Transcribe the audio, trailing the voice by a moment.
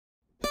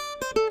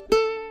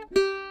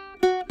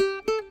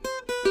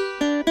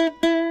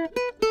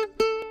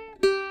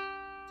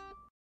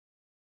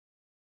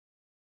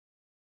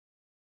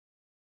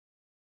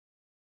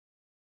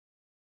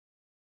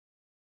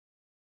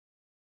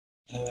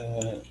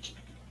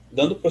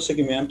Dando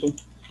prosseguimento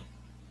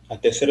à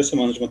terceira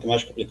semana de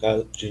Matemática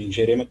Aplicada, de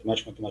Engenharia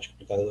Matemática e Matemática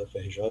Aplicada da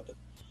UFRJ,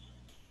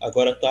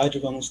 agora à tarde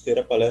vamos ter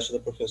a palestra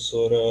da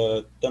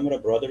professora Tamara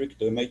Broderick,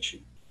 do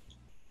MIT.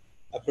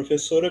 A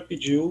professora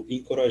pediu e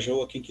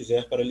encorajou a quem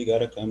quiser para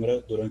ligar a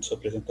câmera durante sua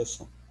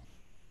apresentação.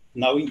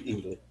 Now in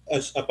English.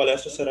 A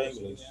palestra será em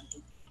inglês.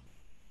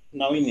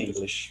 Now in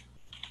English.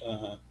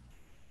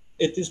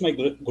 It is my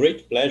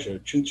great pleasure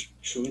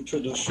to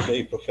introduce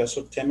today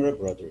Professor Tamara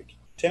Broderick.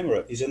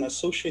 Tamara is an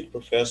associate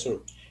professor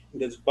in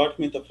the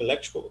Department of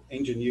Electrical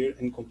Engineering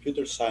and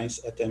Computer Science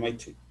at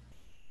MIT.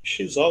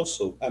 She is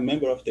also a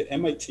member of the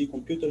MIT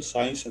Computer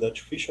Science and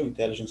Artificial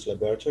Intelligence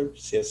Laboratory,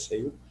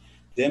 CSAIL,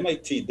 the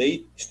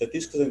MIT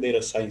Statistics and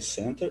Data Science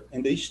Center,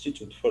 and the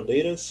Institute for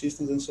Data,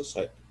 Systems and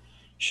Society.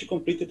 She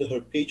completed her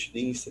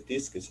PhD in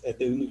statistics at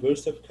the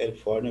University of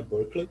California,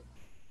 Berkeley.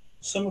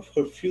 Some of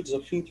her fields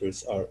of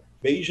interest are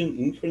Bayesian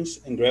inference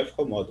and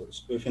graphical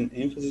models, with an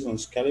emphasis on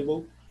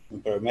scalable,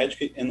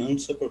 parametric, and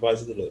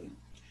unsupervised learning.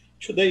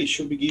 Today,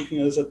 she'll be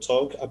giving us a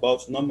talk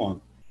about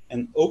Nomon,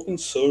 an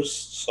open-source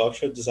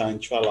software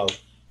designed to allow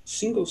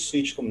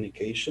single-switch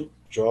communication,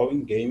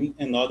 drawing, gaming,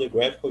 and other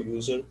graphical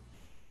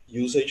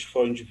usage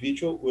for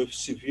individuals with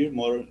severe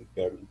motor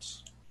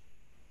impairments.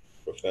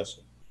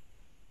 Professor.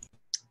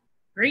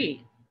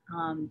 Great.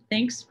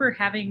 Thanks for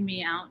having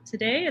me out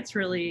today. It's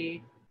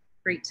really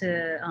great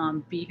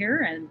to be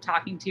here and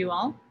talking to you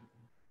all.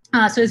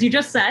 So as you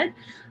just said,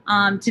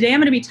 today I'm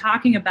going to be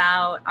talking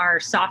about our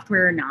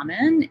software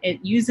Nomon.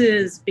 It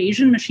uses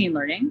Bayesian machine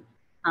learning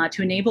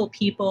to enable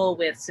people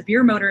with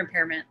severe motor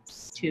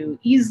impairments to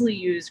easily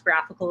use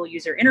graphical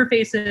user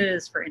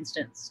interfaces, for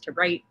instance, to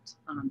write,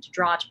 to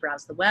draw, to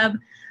browse the web.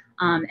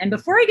 And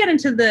before I get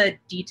into the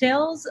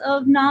details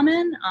of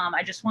Nomon,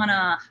 I just want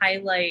to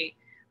highlight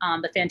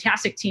the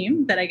fantastic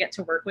team that I get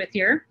to work with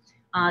here.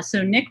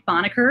 So Nick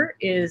Bonacker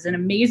is an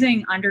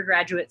amazing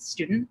undergraduate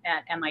student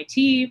at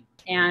MIT,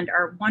 and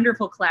our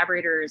wonderful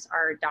collaborators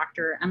are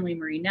Dr. Emily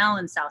Marie-Nell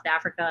in South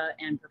Africa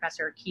and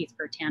Professor Keith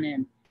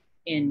Vertanen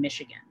in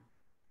Michigan.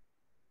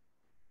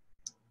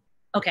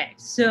 Okay,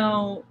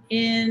 so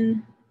let's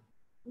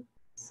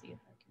see if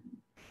I can,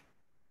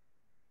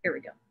 here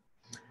we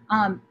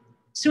go.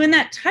 So in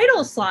that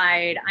title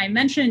slide, I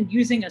mentioned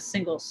using a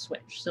single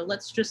switch. So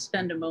let's just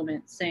spend a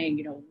moment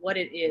saying, what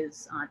it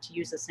is to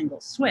use a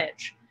single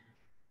switch.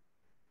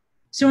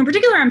 So in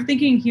particular, I'm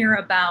thinking here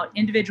about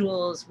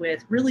individuals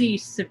with really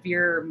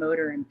severe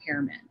motor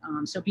impairment.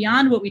 So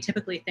beyond what we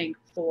typically think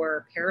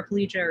for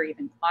paraplegia or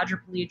even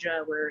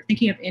quadriplegia, we're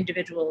thinking of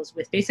individuals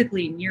with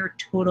basically near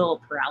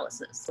total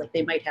paralysis, like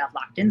they might have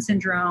locked-in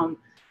syndrome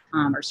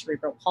or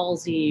cerebral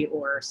palsy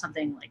or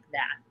something like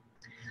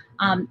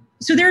that.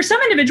 So there are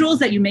some individuals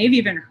that you may have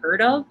even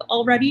heard of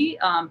already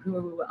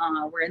who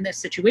were in this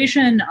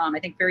situation. I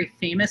think very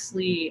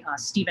famously,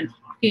 Stephen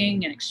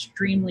Hawking, an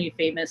extremely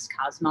famous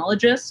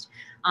cosmologist.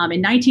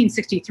 In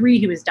 1963,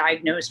 he was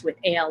diagnosed with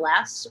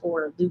ALS,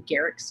 or Lou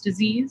Gehrig's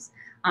disease.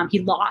 He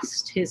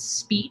lost his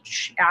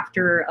speech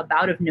after a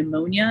bout of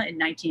pneumonia in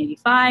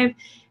 1985.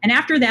 And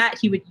after that,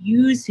 he would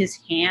use his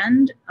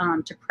hand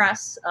to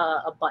press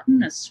a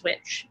button, a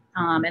switch.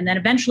 And then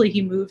eventually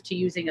he moved to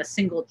using a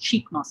single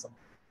cheek muscle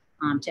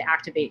to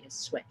activate his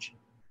switch.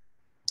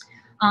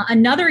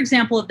 Another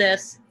example of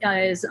this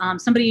is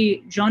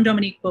somebody,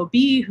 Jean-Dominique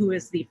Bauby, who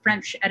is the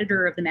French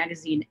editor of the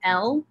magazine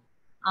Elle.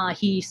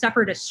 He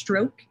suffered a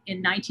stroke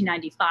in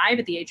 1995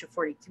 at the age of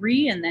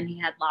 43, and then he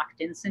had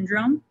locked-in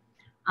syndrome.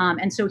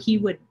 And so he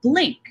would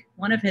blink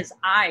one of his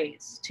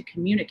eyes to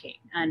communicate.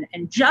 And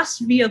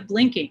just via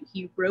blinking,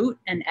 he wrote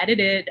and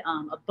edited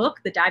a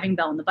book, The Diving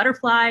Bell and the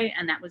Butterfly,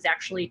 and that was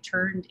actually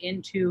turned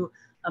into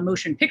a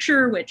motion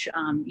picture, which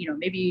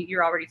maybe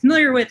you're already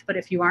familiar with, but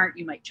if you aren't,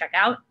 you might check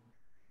out.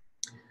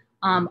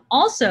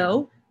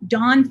 Also,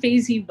 Dawn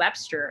Fazey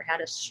Webster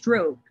had a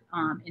stroke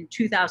in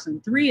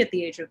 2003 at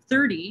the age of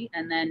 30,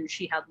 and then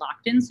she had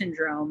locked-in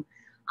syndrome.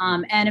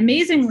 And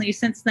amazingly,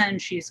 since then,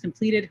 she's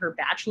completed her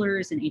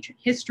bachelor's in ancient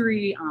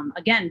history,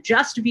 again,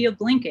 just via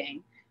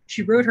blinking.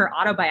 She wrote her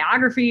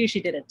autobiography.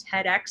 She did a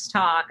TEDx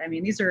talk. I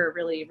mean, these are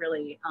really,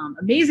 really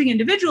amazing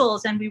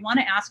individuals, and we want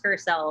to ask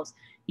ourselves,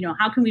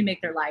 how can we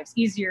make their lives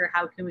easier?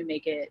 How can we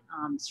make it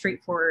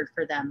straightforward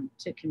for them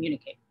to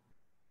communicate?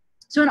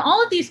 So in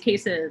all of these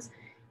cases,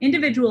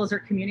 individuals are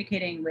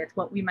communicating with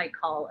what we might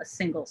call a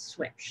single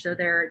switch. So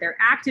they're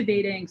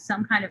activating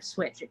some kind of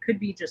switch. It could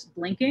be just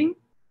blinking.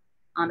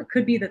 It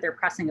could be that they're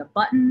pressing a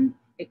button.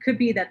 It could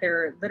be that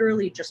they're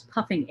literally just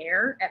puffing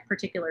air at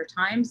particular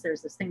times.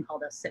 There's this thing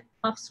called a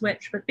sit-puff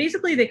switch, but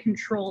basically they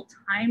control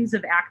times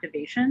of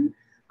activation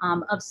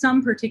of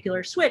some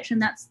particular switch,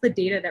 and that's the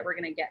data that we're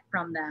going to get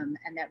from them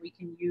and that we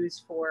can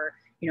use for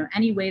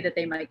any way that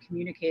they might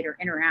communicate or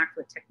interact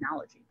with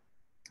technology.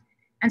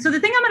 And so the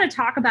thing I'm going to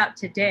talk about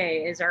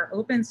today is our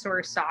open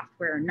source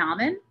software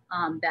Nomon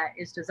that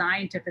is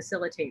designed to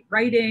facilitate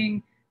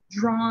writing,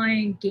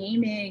 drawing,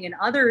 gaming, and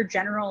other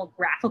general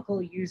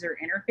graphical user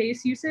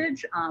interface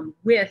usage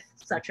with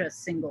such a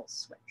single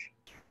switch.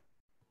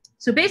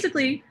 So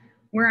basically,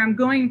 where I'm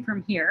going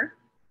from here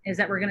is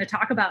that we're going to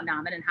talk about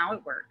Nomon and how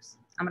it works.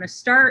 I'm going to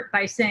start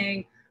by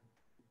saying,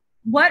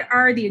 what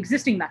are the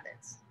existing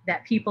methods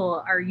that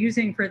people are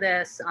using for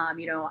this?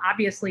 You know,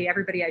 obviously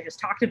everybody I just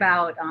talked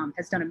about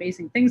has done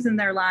amazing things in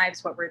their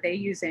lives. What were they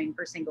using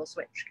for single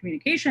switch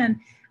communication?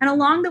 And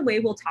along the way,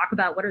 we'll talk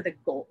about what are the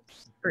goals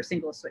for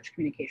single switch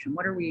communication?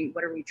 What are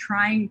we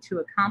trying to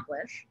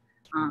accomplish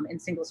in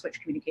single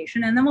switch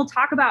communication? And then we'll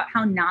talk about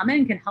how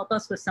Nomon can help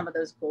us with some of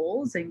those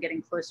goals and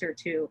getting closer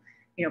to,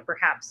 you know,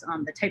 perhaps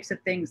the types of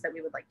things that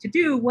we would like to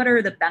do. What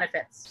are the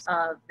benefits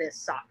of this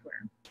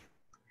software?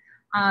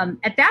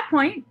 At that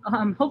point,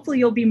 hopefully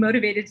you'll be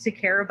motivated to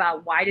care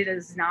about why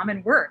does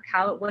Nomon work?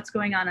 What's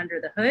going on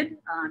under the hood?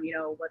 You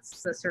know,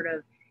 what's the sort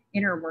of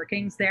inner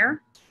workings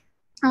there?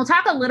 I'll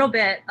talk a little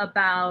bit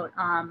about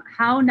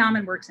how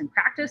Nomon works in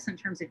practice in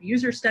terms of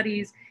user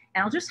studies.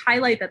 And I'll just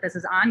highlight that this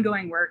is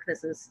ongoing work.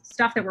 This is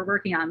stuff that we're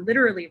working on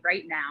literally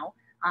right now.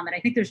 And I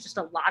think there's just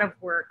a lot of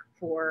work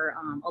for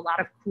a lot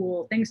of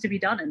cool things to be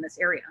done in this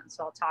area. And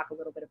so I'll talk a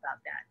little bit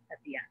about that at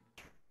the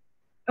end.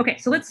 Okay,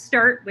 so let's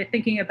start with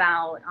thinking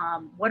about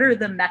what are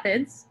the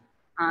methods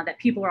that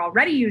people are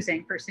already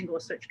using for single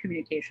switch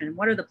communication?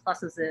 What are the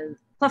pluses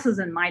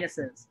and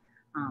minuses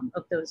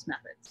of those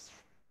methods?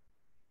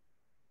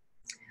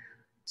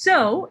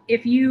 So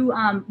if you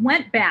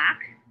went back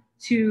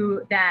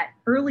to that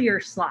earlier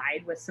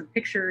slide with some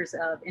pictures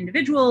of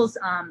individuals,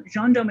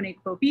 Jean-Dominique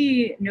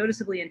Bobby,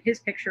 noticeably in his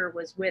picture,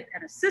 was with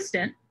an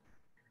assistant.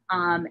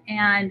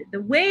 And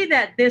the way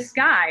that this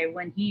guy,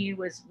 when he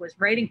was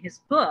writing his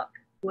book,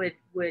 would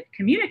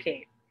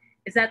communicate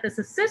is that this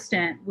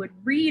assistant would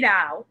read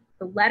out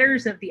the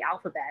letters of the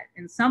alphabet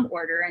in some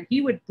order, and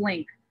he would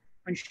blink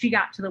when she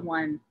got to the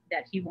one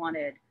that he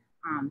wanted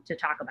to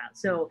talk about.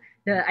 So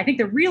I think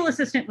the real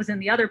assistant was in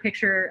the other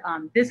picture.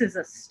 This is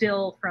a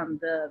still from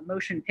the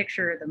motion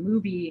picture, the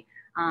movie.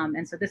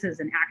 And so this is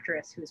an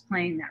actress who is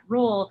playing that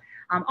role.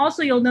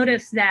 Also, you'll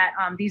notice that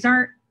these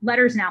aren't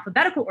letters in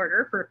alphabetical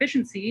order for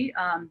efficiency.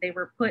 They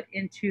were put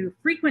into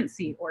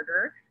frequency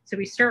order. So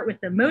we start with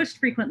the most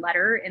frequent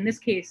letter, in this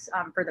case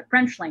for the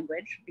French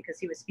language, because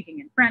he was speaking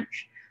in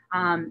French.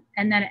 And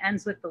then it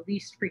ends with the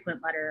least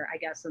frequent letter, I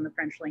guess, in the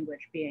French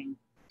language being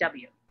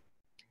W.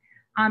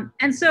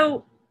 And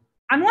so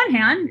on one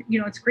hand, you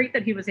know, it's great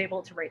that he was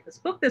able to write this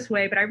book this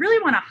way, but I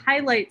really want to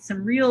highlight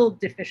some real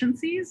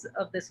deficiencies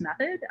of this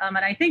method. And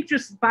I think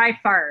just by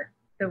far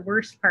the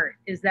worst part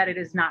is that it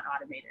is not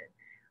automated.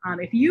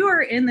 If you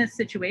are in this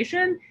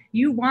situation,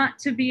 you want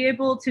to be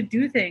able to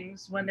do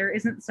things when there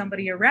isn't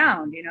somebody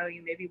around. You know,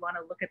 you maybe want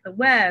to look at the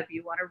web,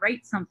 you want to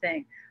write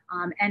something.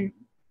 And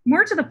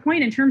more to the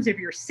point, in terms of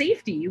your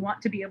safety, you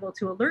want to be able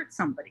to alert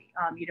somebody.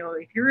 You know,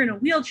 if you're in a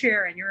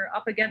wheelchair and you're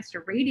up against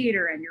a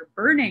radiator and you're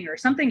burning or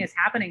something is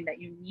happening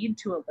that you need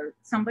to alert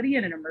somebody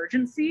in an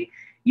emergency,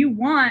 you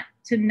want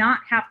to not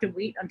have to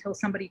wait until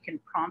somebody can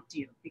prompt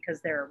you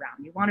because they're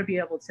around. You want to be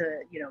able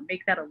to, you know,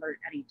 make that alert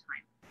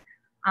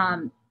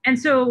anytime. And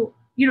so,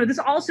 you know, this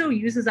also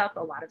uses up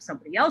a lot of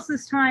somebody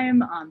else's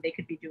time. They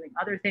could be doing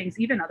other things,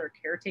 even other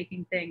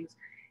caretaking things.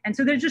 And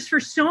so there's just,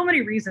 for so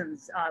many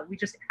reasons, we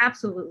just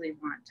absolutely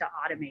want to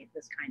automate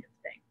this kind of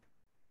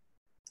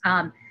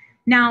thing.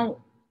 Now,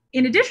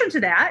 in addition to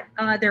that,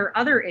 there are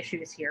other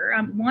issues here.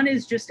 One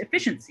is just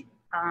efficiency.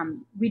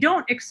 We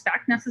don't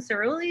expect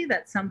necessarily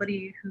that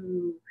somebody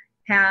who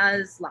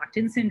has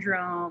locked-in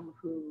syndrome,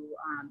 who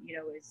you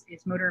know,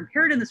 is motor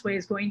impaired in this way,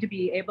 is going to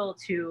be able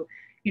to,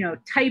 you know,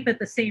 type at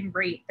the same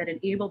rate that an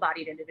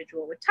able-bodied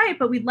individual would type,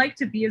 but we'd like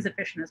to be as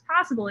efficient as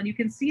possible. And you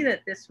can see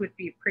that this would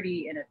be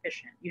pretty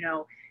inefficient. You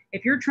know,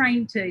 if you're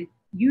trying to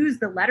use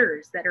the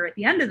letters that are at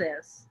the end of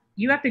this,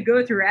 you have to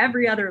go through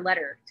every other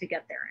letter to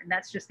get there. And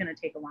that's just going to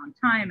take a long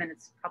time, and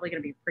it's probably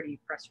going to be pretty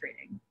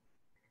frustrating.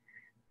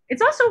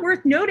 It's also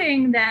worth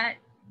noting that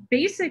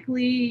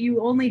basically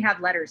you only have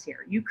letters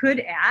here. You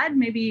could add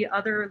maybe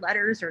other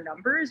letters or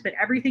numbers, but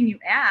everything you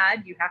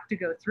add, you have to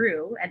go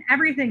through, and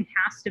everything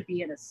has to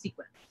be in a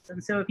sequence.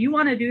 And so if you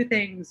want to do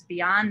things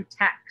beyond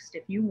text,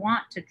 if you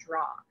want to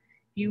draw,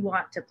 if you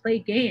want to play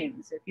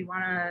games, if you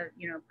want to,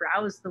 you know,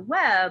 browse the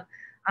web,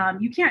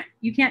 you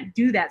can't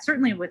do that,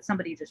 certainly with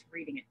somebody just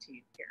reading it to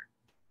you here.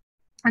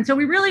 And so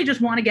we really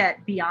just want to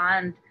get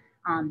beyond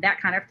that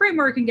kind of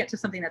framework and get to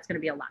something that's going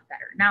to be a lot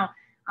better. Now,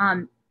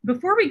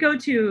 before we go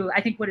to,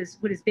 I think, what is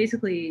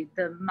basically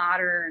the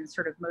modern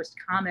sort of most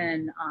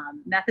common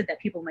method that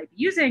people might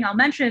be using, I'll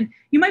mention,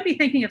 you might be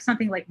thinking of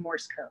something like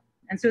Morse code.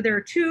 And so there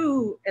are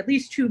at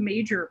least two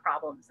major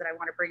problems that I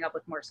want to bring up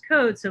with Morse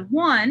code. So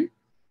one,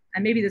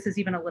 and maybe this is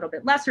even a little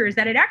bit lesser, is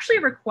that it actually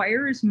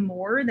requires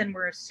more than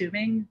we're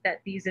assuming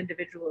that these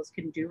individuals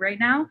can do right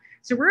now.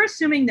 So we're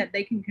assuming that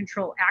they can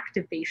control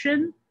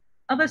activation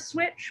of a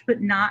switch,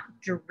 but not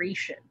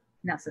duration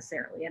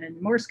necessarily. And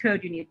in Morse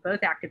code, you need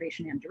both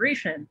activation and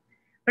duration.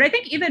 But I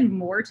think even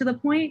more to the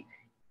point,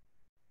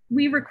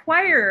 we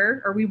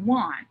require, or we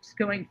want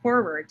going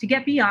forward, to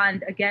get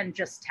beyond, again,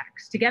 just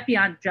text, to get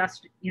beyond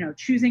just, you know,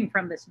 choosing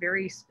from this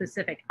very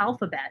specific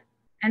alphabet.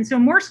 And so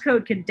Morse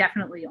code can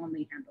definitely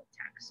only handle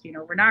text. You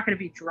know, we're not going to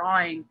be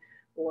drawing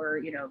or,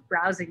 you know,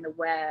 browsing the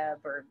web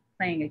or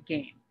playing a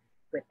game.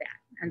 with that.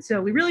 And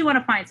so we really want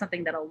to find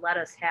something that'll let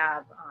us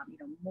have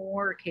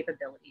more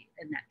capability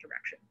in that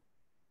direction.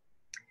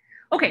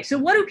 Okay, so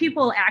what do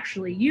people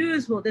actually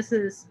use? Well, this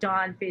is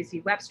Dawn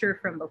Fazey Webster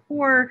from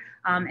before,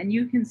 and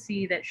you can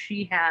see that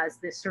she has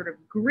this sort of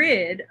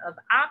grid of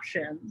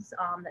options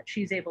that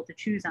she's able to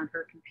choose on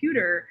her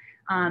computer.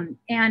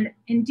 And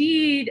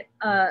indeed,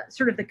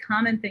 sort of the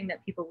common thing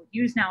that people would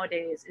use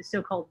nowadays is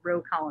so-called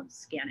row column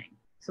scanning.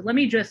 So let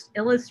me just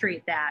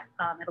illustrate that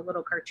in a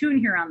little cartoon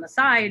here on the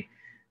side.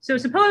 So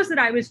suppose that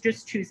I was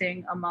just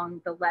choosing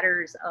among the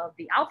letters of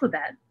the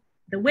alphabet.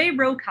 The way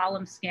row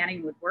column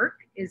scanning would work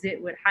is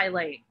it would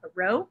highlight a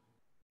row,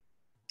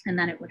 and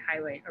then it would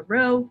highlight a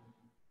row,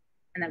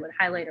 and then it would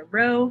highlight a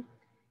row.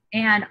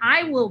 And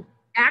I will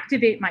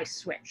activate my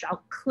switch.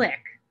 I'll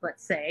click,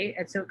 let's say.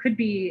 And so it could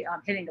be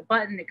hitting a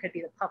button, it could be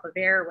the puff of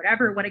air,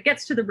 whatever, when it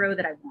gets to the row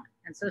that I want.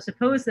 And so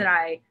suppose that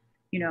I,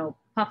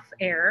 puff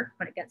air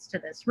when it gets to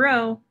this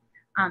row.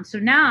 So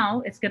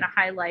now it's going to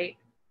highlight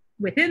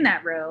within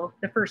that row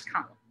the first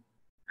column.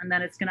 And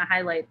then it's going to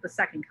highlight the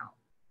second column.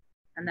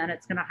 And then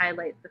it's going to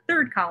highlight the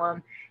third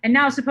column. And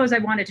now suppose I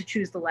wanted to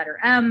choose the letter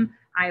M,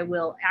 I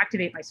will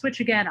activate my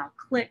switch again, I'll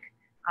click,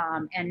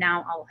 and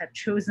now I'll have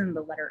chosen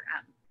the letter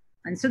M.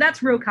 And so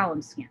that's row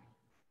column scanning.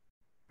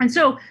 And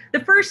so the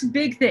first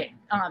big thing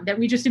that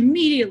we just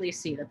immediately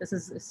see that this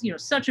is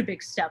such a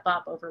big step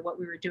up over what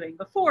we were doing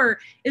before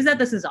is that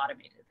this is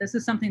automated. This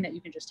is something that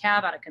you can just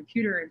have on a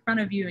computer in front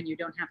of you and you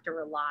don't have to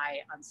rely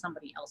on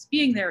somebody else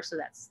being there. So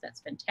that's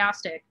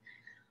fantastic.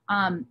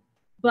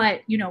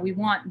 But we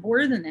want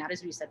more than that,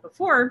 as we said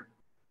before.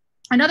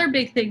 Another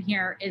big thing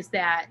here is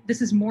that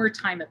this is more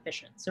time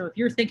efficient. So if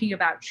you're thinking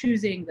about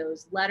choosing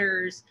those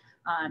letters,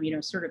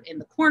 sort of in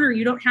the corner,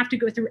 you don't have to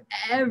go through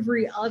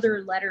every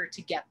other letter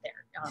to get there.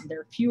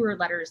 There are fewer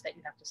letters that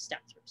you have to step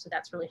through. So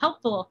that's really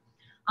helpful.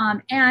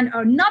 And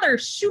another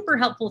super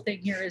helpful thing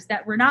here is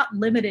that we're not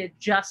limited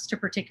just to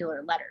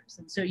particular letters.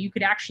 And so you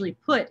could actually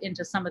put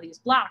into some of these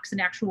blocks an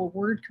actual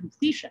word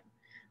completion.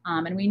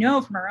 And we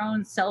know from our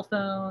own cell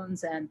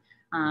phones and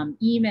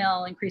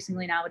email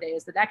increasingly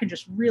nowadays that can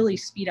just really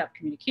speed up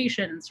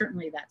communication. And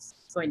certainly that's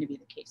going to be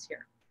the case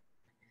here.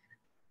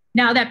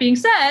 Now, that being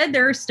said,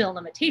 there are still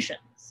limitations.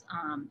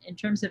 In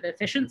terms of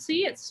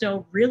efficiency, it's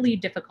still really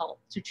difficult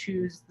to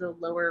choose the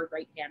lower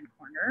right-hand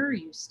corner.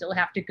 You still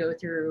have to go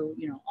through,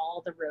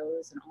 all the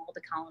rows and all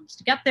the columns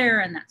to get there,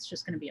 and that's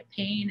just going to be a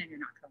pain, and you're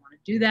not going to want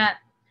to do that.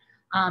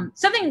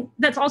 Something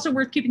that's also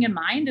worth keeping in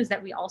mind is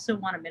that we also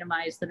want to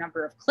minimize the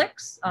number of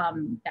clicks.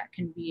 That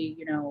can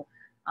be,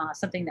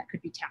 something that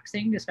could be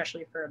taxing,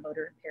 especially for a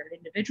motor-impaired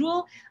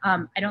individual.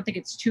 I don't think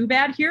it's too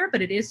bad here,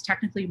 but it is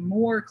technically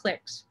more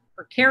clicks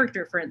per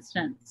character, for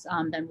instance,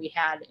 than we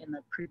had in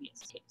the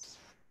previous case.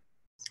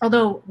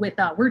 Although with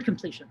word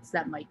completions,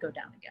 that might go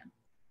down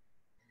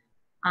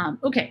again.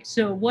 Okay,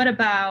 so what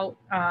about,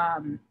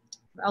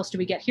 what else do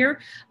we get here?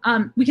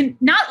 We can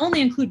not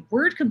only include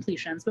word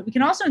completions, but we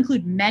can also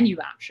include menu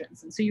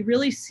options. And so you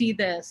really see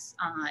this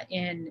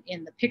in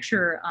the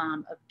picture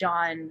of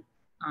Dawn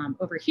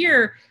over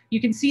here. You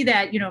can see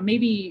that,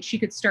 maybe she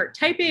could start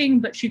typing,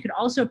 but she could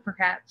also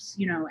perhaps,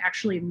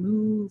 actually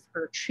move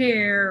her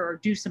chair or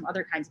do some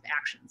other kinds of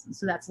actions. And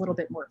so that's a little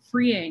bit more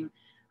freeing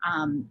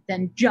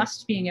than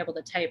just being able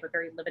to type a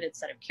very limited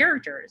set of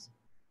characters.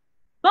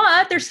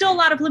 But there's still a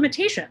lot of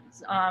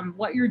limitations.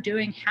 What you're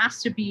doing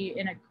has to be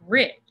in a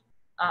grid.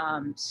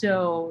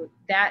 So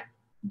that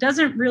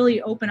doesn't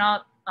really open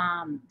up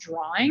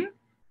drawing.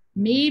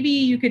 Maybe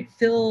you could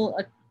fill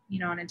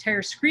an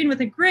entire screen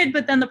with a grid,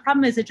 but then the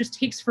problem is it just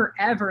takes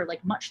forever,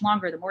 like much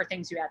longer, the more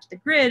things you add to the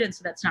grid. And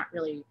so that's not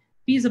really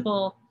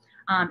feasible.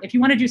 If you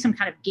want to do some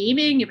kind of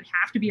gaming, it would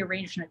have to be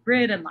arranged in a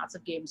grid, and lots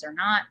of games are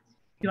not.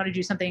 If you want to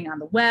do something on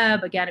the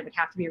web, again, it would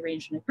have to be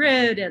arranged in a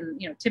grid, and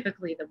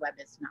typically the web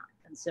is not.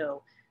 And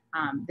so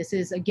this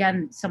is,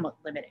 again, somewhat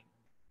limiting.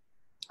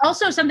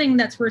 Also, something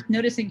that's worth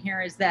noticing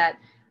here is that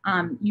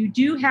you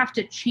do have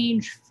to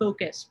change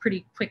focus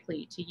pretty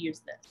quickly to use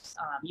this.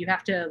 You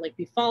have to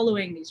be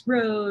following these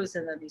rows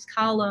and then these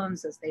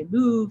columns as they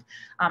move,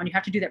 and you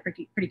have to do that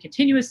pretty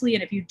continuously.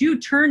 And if you do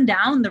turn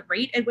down the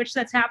rate at which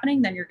that's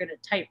happening, then you're going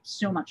to type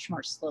so much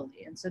more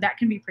slowly. And so that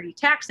can be pretty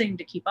taxing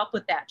to keep up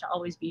with that, to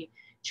always be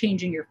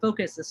changing your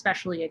focus,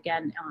 especially,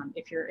 again,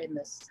 if you're in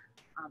this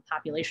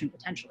population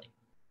potentially.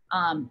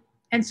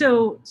 And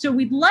so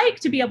we'd like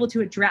to be able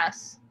to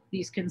address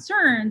these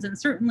concerns, and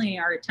certainly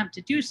our attempt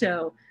to do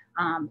so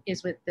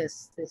is with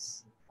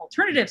this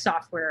alternative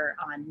software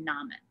on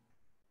Nomon.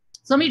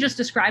 So let me just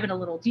describe in a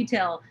little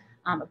detail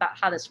about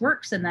how this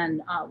works, and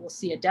then we'll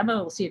see a demo.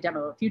 We'll see a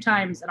demo a few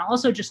times, and I'll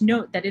also just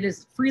note that it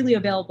is freely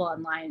available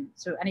online,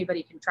 so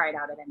anybody can try it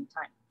out at any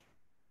time.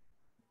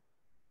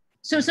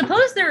 So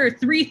suppose there are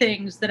three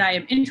things that I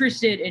am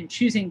interested in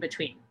choosing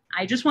between.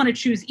 I just want to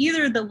choose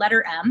either the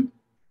letter M,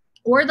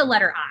 or the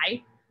letter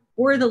I,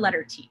 or the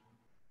letter T.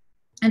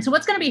 And so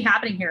what's going to be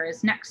happening here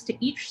is next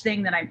to each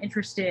thing that I'm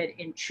interested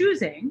in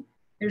choosing,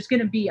 there's going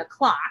to be a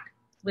clock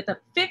with a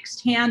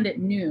fixed hand at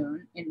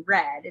noon in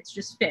red. It's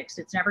just fixed.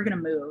 It's never going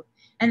to move.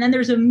 And then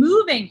there's a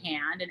moving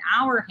hand, an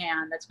hour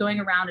hand, that's going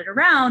around and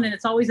around, and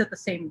it's always at the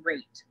same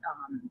rate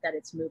that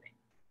it's moving.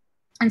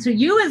 And so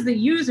you as the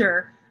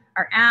user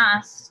are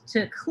asked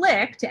to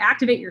click to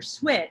activate your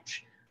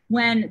switch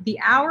when the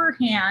hour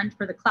hand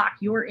for the clock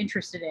you're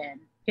interested in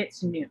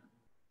hits noon.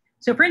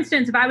 So for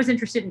instance, if I was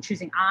interested in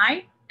choosing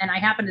I, and I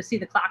happen to see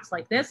the clocks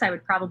like this, I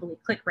would probably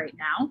click right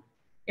now.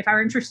 If I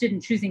were interested in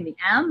choosing the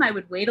M, I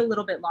would wait a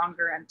little bit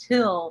longer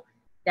until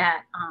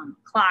that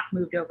clock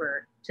moved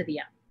over to the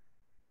M.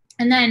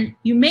 And then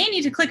you may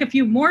need to click a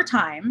few more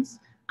times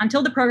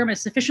until the program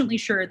is sufficiently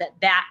sure that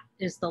that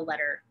is the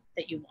letter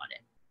that you wanted.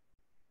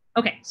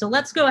 Okay, so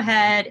let's go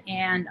ahead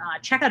and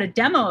check out a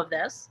demo of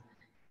this,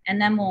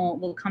 and then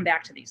we'll come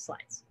back to these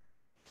slides.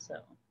 So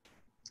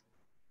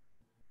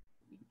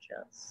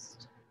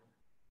just,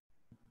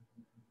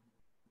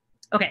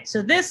 okay,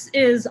 so this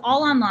is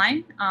all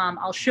online.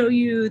 I'll show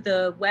you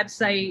the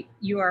website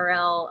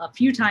URL a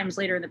few times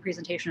later in the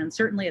presentation and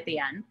certainly at the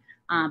end.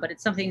 But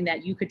it's something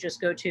that you could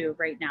just go to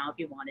right now if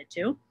you wanted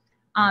to.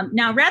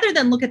 Now, rather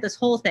than look at this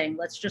whole thing,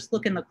 let's just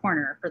look in the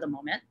corner for the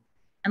moment.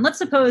 And let's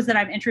suppose that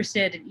I'm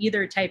interested in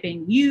either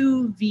typing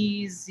U,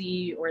 V,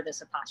 Z, or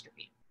this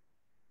apostrophe.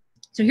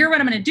 So here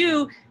what I'm going to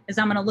do is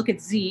I'm going to look at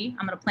Z.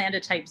 I'm going to plan to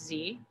type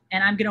Z.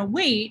 And I'm going to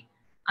wait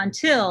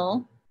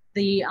until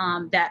the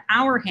that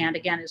hour hand,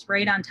 again, is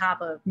right on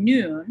top of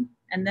noon.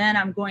 And then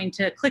I'm going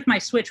to click my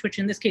switch, which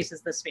in this case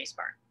is the space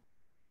bar.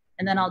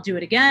 And then I'll do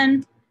it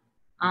again.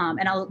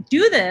 And I'll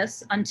do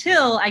this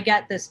until I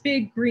get this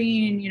big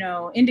green,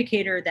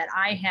 indicator that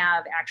I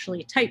have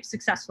actually typed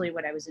successfully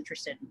what I was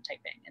interested in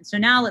typing. And so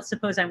now let's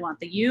suppose I want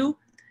the U.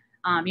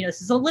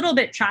 This is a little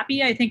bit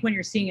choppy, I think, when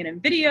you're seeing it in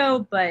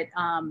video, but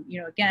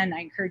again, I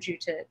encourage you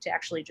to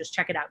actually just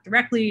check it out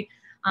directly.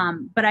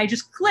 But I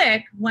just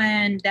click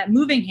when that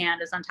moving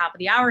hand is on top of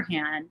the hour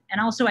hand. And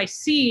also I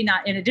see,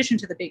 not in addition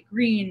to the big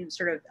green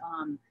sort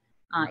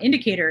of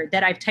indicator,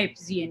 that I've typed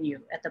Z and U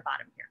at the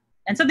bottom here.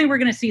 And something we're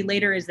going to see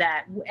later is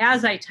that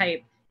as I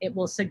type, it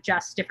will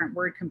suggest different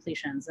word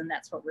completions, and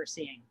that's what we're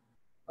seeing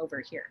over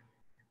here.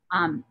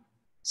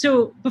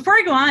 So before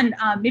I go on,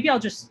 maybe I'll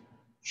just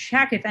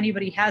check if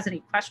anybody has any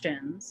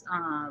questions.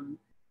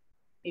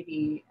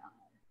 Maybe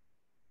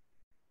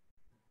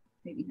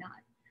not,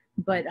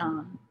 but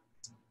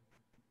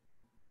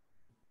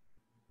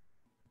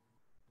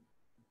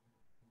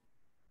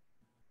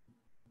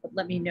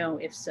let me know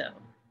if so.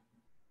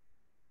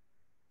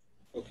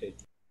 Okay.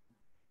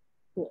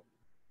 Cool.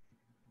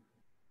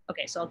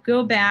 Okay, so I'll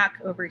go back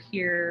over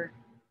here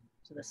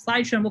to the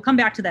slideshow, and we'll come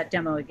back to that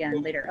demo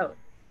again later. Oh,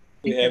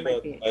 we have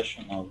a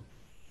question now.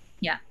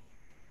 Yeah.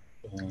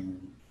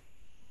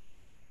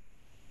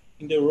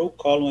 In the row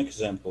column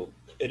example,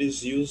 it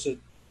is used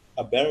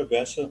a bare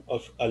vessel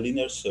of a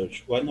linear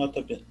search. Why not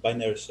a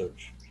binary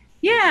search?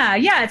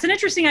 Yeah, it's an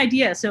interesting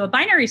idea. So a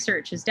binary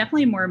search is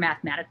definitely more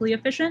mathematically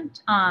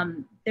efficient.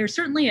 There's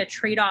certainly a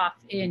trade-off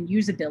in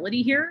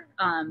usability here.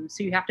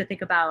 So you have to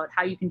think about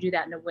how you can do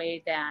that in a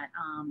way that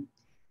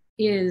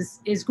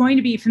is going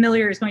to be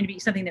familiar, is going to be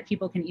something that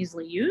people can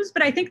easily use.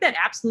 But I think that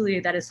absolutely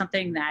that is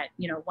something that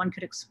one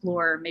could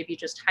explore, maybe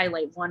just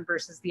highlight one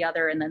versus the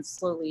other and then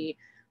slowly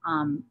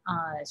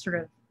sort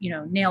of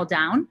nail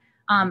down.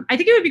 I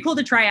think it would be cool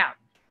to try out.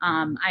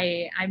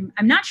 I'm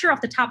not sure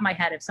off the top of my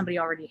head if somebody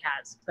already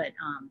has, but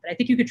I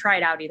think you could try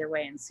it out either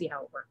way and see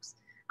how it works.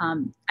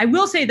 I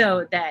will say,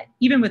 though, that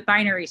even with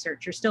binary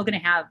search, you're still going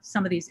to have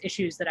some of these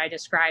issues that I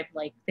described,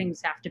 like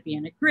things have to be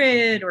in a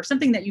grid or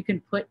something that you can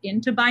put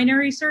into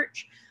binary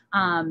search.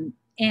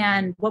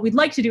 And what we'd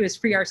like to do is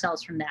free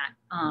ourselves from that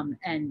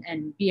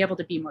and be able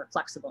to be more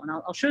flexible. And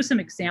I'll show some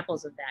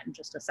examples of that in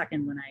just a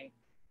second when I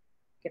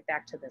get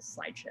back to this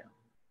slideshow.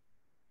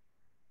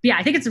 Yeah,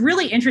 I think it's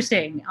really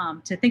interesting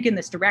to think in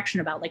this direction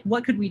about like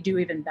what could we do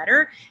even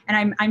better.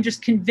 And I'm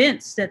just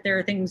convinced that there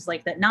are things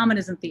like that Nomon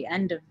isn't the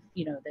end of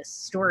this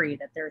story,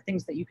 that there are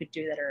things that you could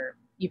do that are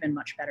even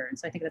much better. And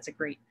so I think that's a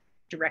great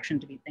direction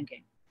to be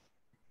thinking.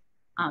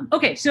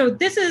 Okay, so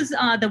this is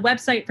the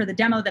website for the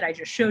demo that I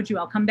just showed you.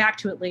 I'll come back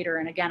to it later.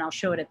 And again, I'll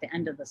show it at the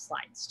end of the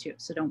slides too.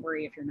 So don't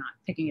worry if you're not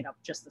picking it up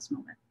just this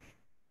moment.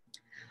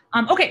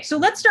 Okay, so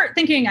let's start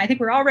thinking. I think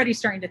we're already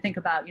starting to think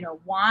about,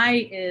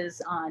 why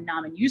is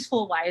Nomon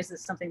useful? Why is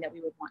this something that we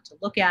would want to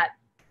look at?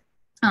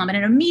 And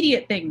an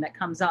immediate thing that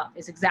comes up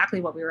is exactly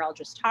what we were all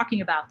just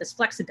talking about, this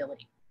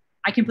flexibility.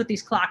 I can put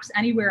these clocks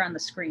anywhere on the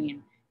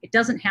screen. It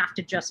doesn't have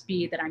to just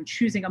be that I'm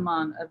choosing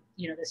among,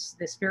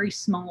 this very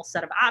small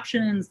set of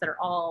options that are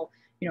all,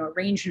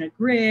 arranged in a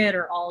grid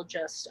or all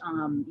just,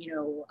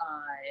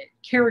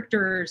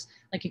 characters.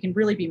 Like it can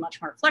really be much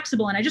more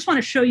flexible. And I just want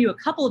to show you a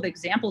couple of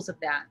examples of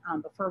that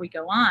before we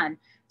go on.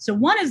 So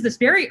one is this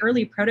very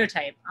early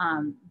prototype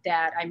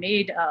that I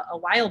made a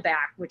while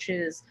back, which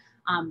is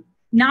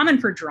Nomon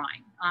for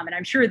drawing. And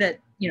I'm sure that,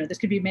 this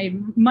could be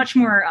made much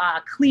more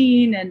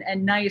clean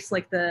and nice,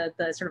 like the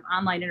sort of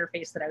online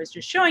interface that I was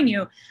just showing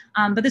you.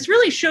 But this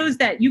really shows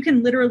that you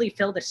can literally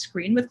fill the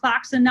screen with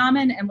clocks in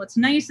Nomon. And what's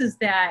nice is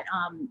that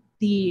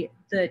the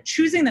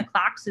choosing the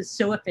clocks is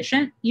so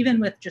efficient, even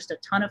with just a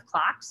ton of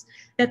clocks,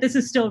 that this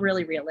is still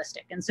really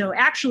realistic. And so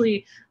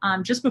actually,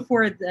 just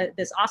before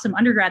this awesome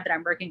undergrad that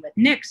I'm working with,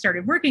 Nick,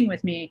 started working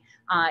with me,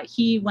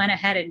 he went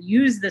ahead and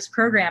used this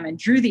program and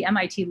drew the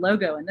MIT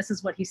logo. And this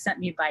is what he sent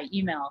me by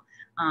email.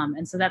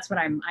 And so that's what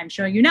I'm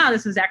showing you now.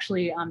 This is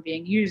actually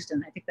being used.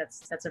 And I think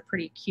that's a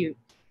pretty cute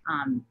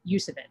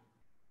use of it.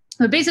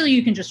 But basically,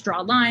 you can just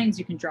draw lines,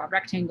 you can draw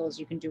rectangles,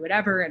 you can do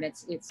whatever, and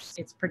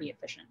it's pretty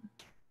efficient.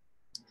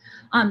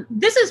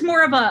 This is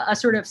more of a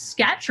sort of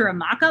sketch or a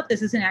mock-up.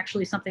 This isn't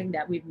actually something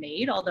that we've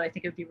made, although I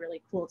think it would be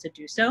really cool to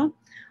do so.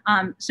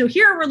 So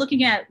here we're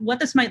looking at what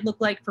this might look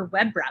like for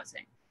web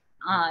browsing.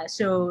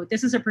 So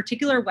this is a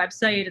particular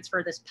website. It's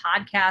for this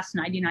podcast,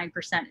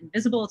 99%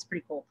 Invisible. It's a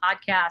pretty cool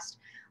podcast.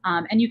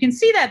 And you can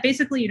see that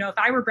basically, if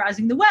I were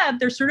browsing the web,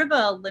 there's sort of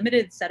a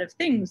limited set of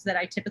things that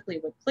I typically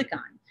would click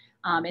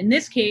on. In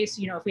this case,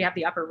 if we have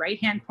the upper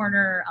right-hand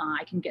corner,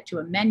 I can get to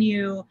a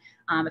menu.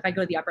 If I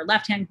go to the upper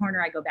left-hand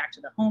corner, I go back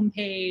to the home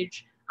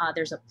page.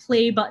 There's a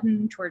play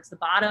button towards the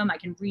bottom. I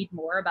can read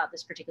more about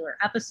this particular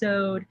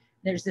episode.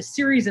 There's this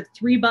series of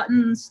 3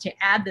 buttons to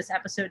add this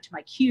episode to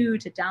my queue,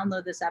 to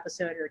download this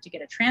episode, or to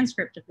get a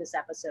transcript of this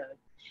episode.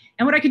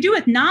 And what I could do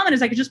with Nomon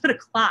is I could just put a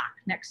clock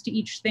next to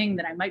each thing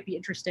that I might be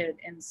interested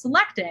in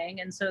selecting.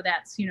 And so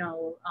that's,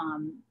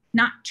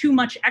 not too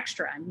much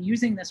extra. I'm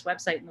using this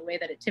website in the way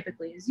that it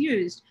typically is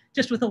used,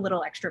 just with a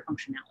little extra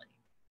functionality.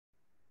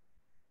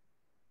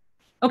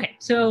 Okay,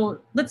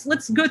 so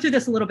let's go through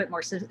this a little bit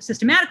more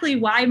systematically.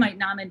 Why might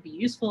Nomon be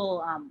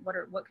useful?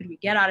 What could we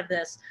get out of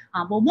this?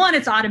 Well, one,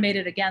 it's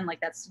automated again, like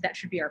that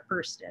should be our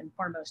first and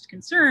foremost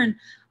concern.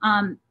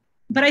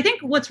 But I think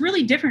what's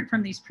really different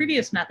from these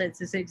previous methods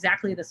is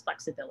exactly this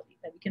flexibility,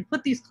 that we can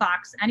put these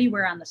clocks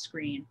anywhere on the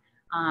screen.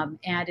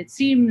 And it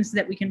seems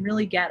that we can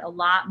really get a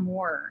lot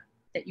more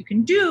that you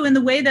can do in the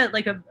way that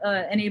like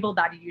an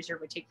able-bodied user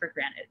would take for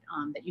granted.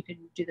 That you can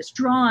do this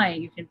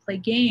drawing, you can play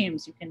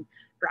games, you can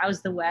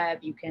browse the web,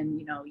 you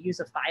can use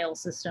a file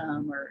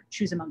system or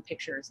choose among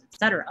pictures,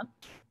 etc.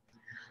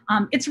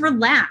 It's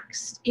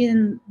relaxed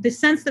in the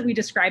sense that we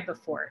described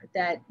before,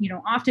 that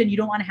often you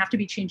don't want to have to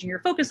be changing your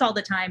focus all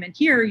the time, and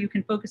here you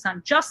can focus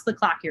on just the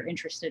clock you're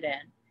interested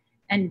in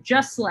and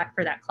just select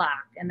for that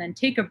clock, and then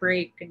take a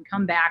break and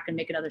come back and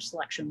make another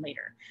selection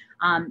later.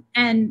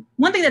 And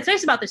one thing that's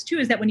nice about this too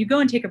is that when you go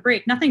and take a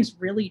break, nothing's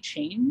really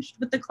changed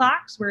with the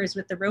clocks, whereas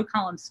with the row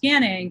column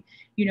scanning,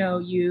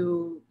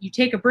 you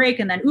take a break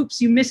and then,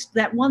 oops, you missed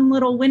that one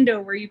little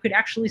window where you could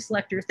actually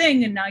select your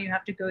thing, and now you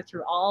have to go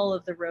through all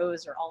of the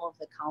rows or all of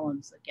the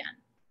columns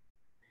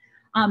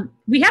again.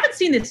 We haven't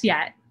seen this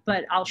yet,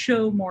 but I'll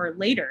show more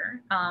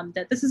later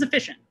that this is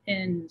efficient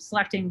in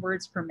selecting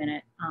words per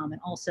minute and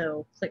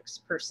also clicks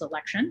per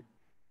selection.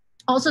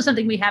 Also,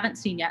 something we haven't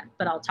seen yet,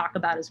 but I'll talk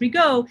about as we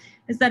go,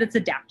 is that it's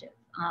adaptive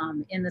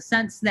in the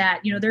sense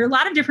that, there are a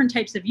lot of different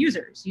types of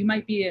users. You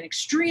might be an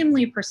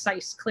extremely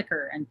precise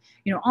clicker and,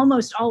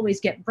 almost always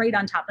get right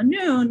on top of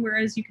noon,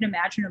 whereas you can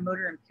imagine a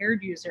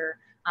motor-impaired user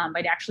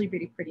might actually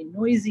be pretty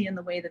noisy in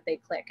the way that they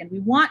click. And we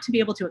want to be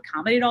able to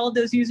accommodate all of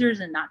those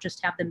users and not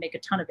just have them make a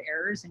ton of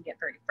errors and get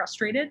very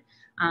frustrated.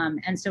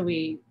 And so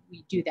we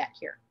do that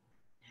here.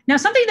 Now,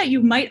 something that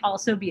you might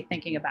also be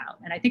thinking about,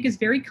 and I think is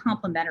very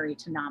complementary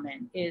to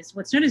Nomon, is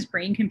what's known as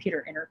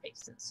brain-computer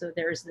interfaces. So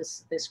there's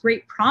this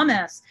great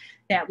promise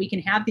that we can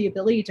have the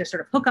ability to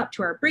sort of hook up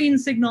to our brain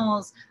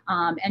signals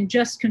and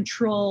just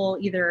control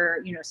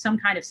either some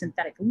kind of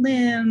synthetic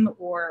limb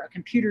or a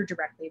computer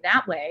directly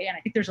that way. And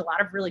I think there's a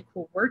lot of really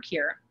cool work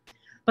here.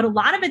 But a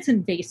lot of it's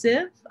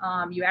invasive.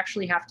 You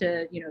actually have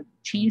to,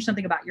 change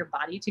something about your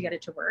body to get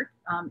it to work.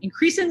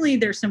 Increasingly,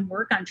 there's some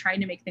work on trying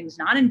to make things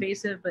not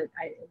invasive, but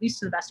at least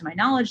to the best of my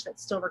knowledge, that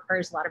still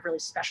requires a lot of really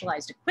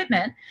specialized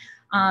equipment.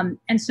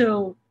 And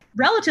so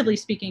relatively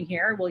speaking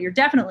here, well, you're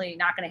definitely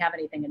not going to have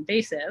anything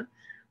invasive.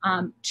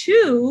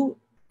 2,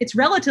 it's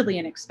relatively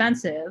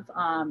inexpensive.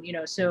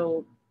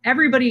 So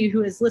everybody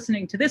who is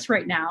listening to this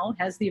right now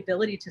has the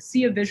ability to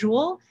see a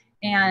visual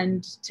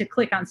and to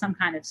click on some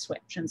kind of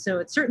switch. And so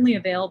it's certainly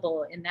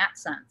available in that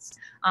sense.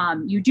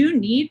 You do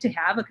need to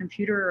have a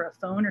computer or a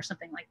phone or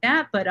something like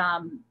that, but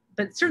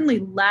certainly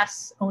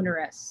less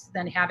onerous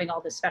than having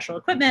all this special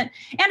equipment,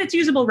 and it's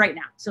usable right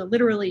now. So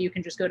literally you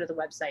can just go to the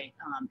website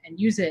and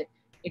use it.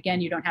 Again,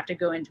 you don't have to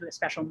go into a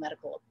special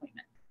medical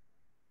appointment.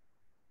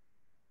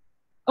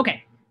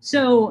 Okay.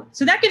 So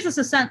that gives us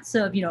a sense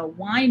of,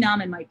 why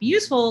Nomon might be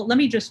useful. Let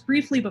me just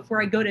briefly,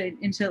 before I go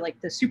into like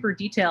the super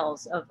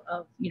details of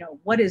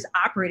what is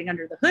operating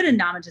under the hood in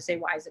Nomon, to say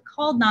why is it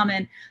called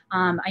Nomon.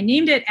 I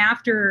named it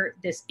after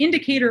this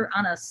indicator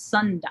on a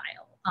sundial.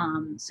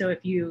 So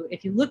if you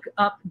look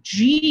up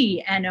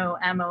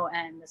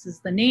GNOMON, this is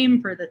the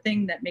name for the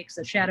thing that makes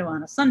a shadow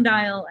on a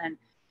sundial, and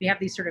we have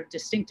these sort of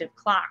distinctive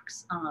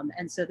clocks.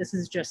 And so this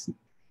is just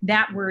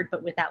that word,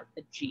 but without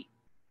the G.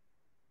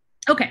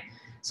 Okay.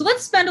 So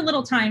let's spend a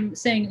little time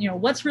saying,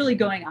 what's really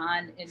going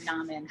on in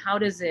Nomon? How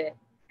does it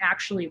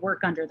actually work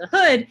under the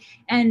hood?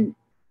 And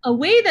a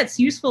way that's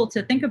useful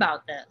to think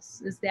about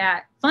this is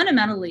that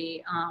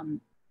fundamentally,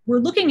 we're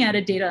looking at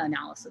a data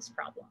analysis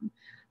problem.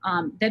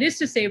 That is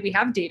to say, we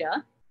have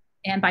data,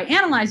 and by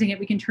analyzing it,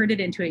 we can turn it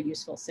into a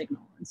useful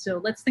signal. And so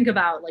let's think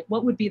about like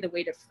what would be the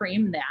way to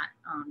frame that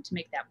to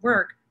make that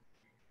work.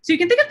 So you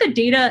can think of the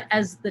data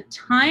as the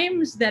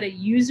times that a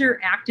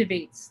user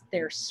activates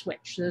their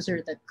switch. Those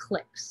are the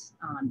clicks.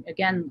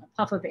 Again, a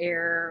puff of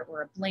air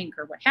or a blink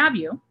or what have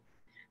you.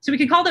 So we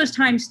could call those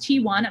times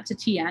T1 up to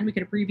Tn. We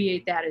could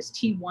abbreviate that as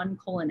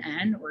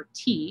T1:n or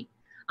T.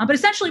 But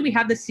essentially, we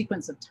have this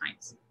sequence of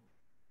times.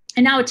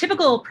 And now a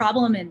typical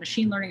problem in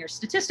machine learning or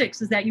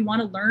statistics is that you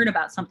want to learn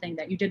about something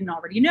that you didn't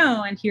already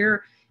know. And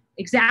here,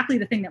 exactly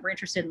the thing that we're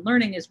interested in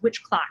learning is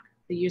which clock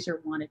the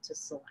user wanted to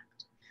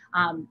select.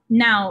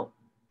 Now,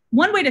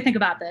 one way to think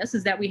about this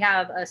is that we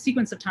have a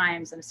sequence of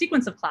times and a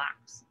sequence of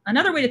clocks.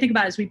 Another way to think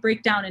about it is we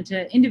break down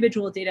into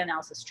individual data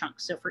analysis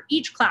chunks. So for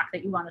each clock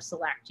that you want to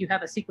select, you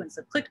have a sequence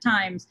of click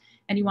times,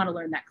 and you want to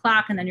learn that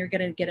clock, and then you're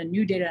going to get a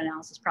new data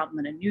analysis problem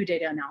and a new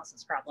data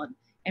analysis problem,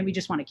 and we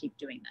just want to keep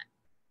doing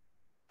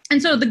that.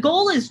 And so the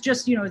goal is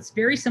just, it's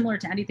very similar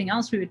to anything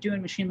else we would do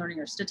in machine learning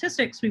or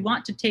statistics. We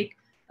want to take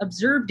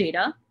observed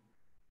data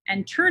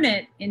and turn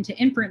it into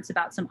inference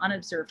about some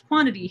unobserved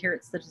quantity. Here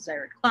it's the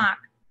desired clock.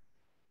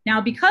 Now,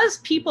 because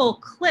people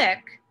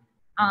click,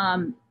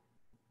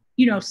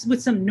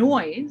 with some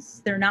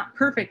noise, they're not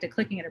perfect at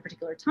clicking at a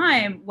particular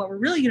time, what we're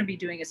really going to be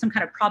doing is some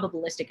kind of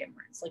probabilistic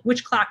inference, like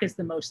which clock is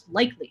the most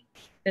likely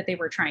that they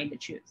were trying to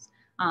choose.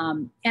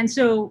 And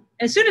so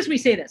as soon as we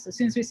say this, as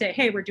soon as we say,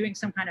 hey, we're doing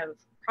some kind of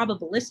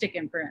probabilistic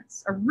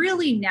inference, a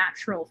really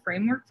natural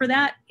framework for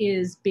that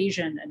is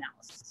Bayesian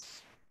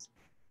analysis.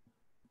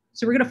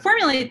 So we're going to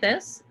formulate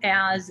this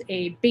as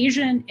a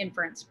Bayesian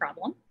inference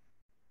problem.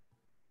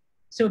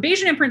 So a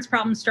Bayesian inference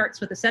problem starts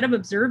with a set of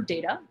observed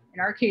data. In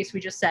our case, we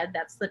just said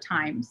that's the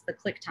times, the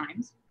click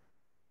times.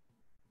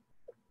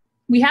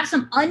 We have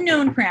some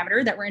unknown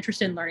parameter that we're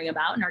interested in learning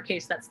about. In our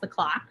case, that's the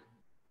clock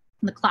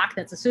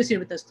that's associated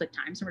with those click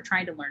times, and we're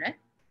trying to learn it.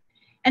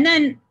 And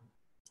then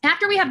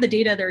after we have the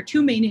data, there are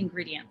two main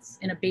ingredients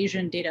in a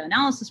Bayesian data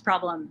analysis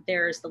problem.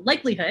 There's the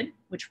likelihood,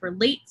 which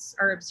relates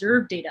our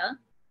observed data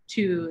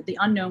to the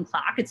unknown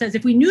clock. It says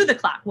if we knew the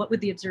clock, what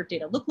would the observed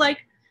data look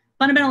like?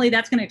 Fundamentally,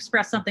 that's going to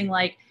express something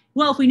like,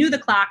 well, if we knew the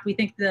clock, we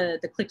think the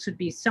clicks would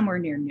be somewhere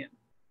near noon.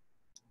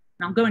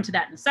 And I'll go into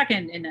that in a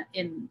second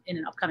in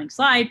an upcoming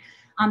slide.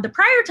 The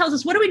prior tells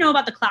us, what do we know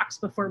about the clocks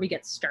before we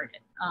get started?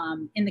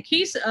 In the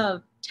case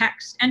of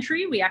text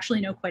entry, we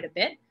actually know quite a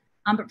bit.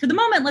 But for the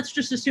moment, let's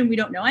just assume we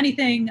don't know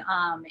anything,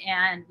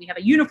 and we have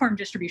a uniform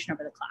distribution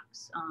over the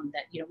clocks.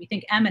 That we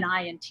think M and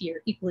I and T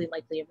are equally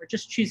likely, and we're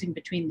just choosing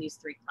between these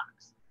three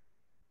clocks.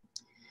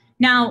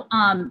 Now,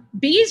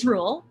 Bayes'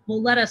 rule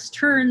will let us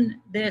turn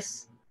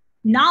this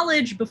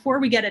knowledge before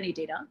we get any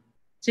data,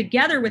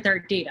 together with our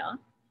data,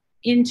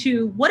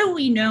 into what do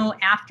we know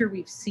after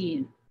we've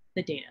seen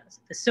the data,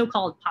 the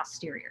so-called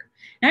posterior.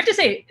 And I have to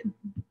say,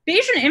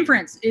 Bayesian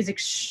inference is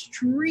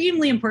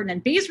extremely important,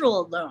 and Bayes'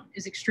 rule alone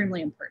is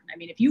extremely important. I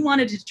mean, if you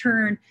wanted to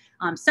turn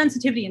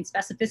sensitivity and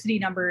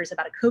specificity numbers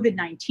about a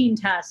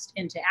COVID-19 test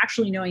into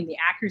actually knowing the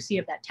accuracy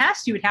of that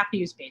test, you would have to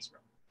use Bayes' rule.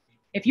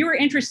 If you were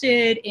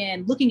interested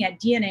in looking at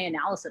DNA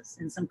analysis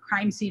in some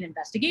crime scene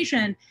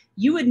investigation,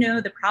 you would know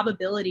the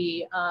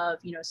probability of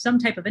some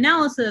type of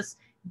analysis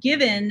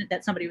given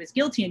that somebody was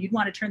guilty, and you'd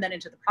want to turn that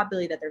into the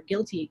probability that they're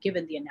guilty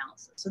given the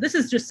analysis. So this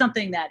is just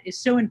something that is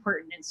so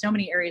important in so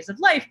many areas of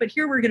life, but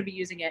here we're going to be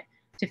using it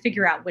to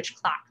figure out which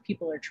clock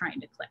people are trying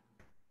to click.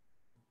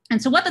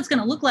 And so what that's going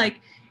to look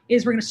like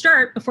is we're going to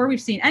start before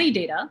we've seen any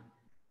data.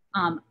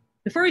 Our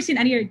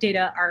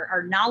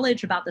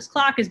knowledge about this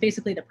clock is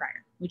basically the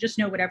prior. We just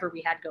know whatever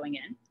we had going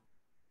in.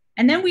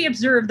 And then we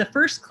observe the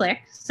first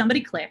click,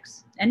 somebody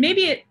clicks, and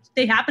maybe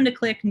they happen to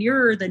click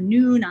nearer the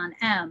noon on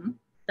M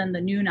than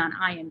the noon on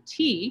I and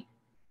T.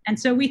 And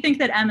so we think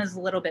that M is a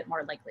little bit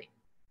more likely.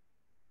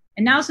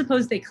 And now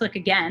suppose they click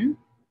again,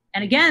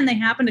 and again, they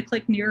happen to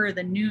click nearer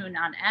the noon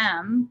on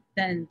M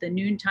than the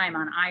noon time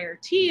on I or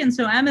T. And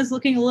so M is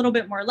looking a little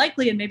bit more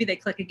likely, and maybe they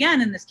click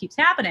again, and this keeps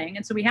happening.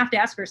 And so we have to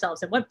ask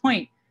ourselves, at what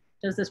point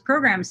does this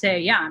program say,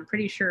 yeah, I'm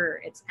pretty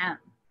sure it's M,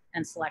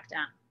 and select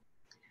M?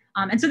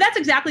 And so that's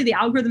exactly the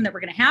algorithm that we're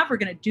going to have. We're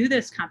going to do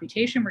this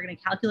computation. We're going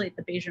to calculate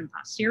the Bayesian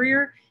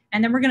posterior,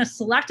 and then we're going to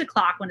select a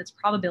clock when its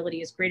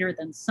probability is greater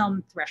than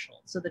some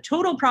threshold. So the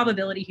total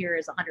probability here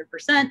is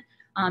 100%,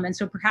 and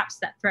so perhaps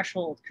that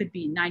threshold could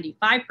be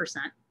 95%.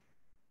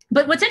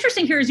 But what's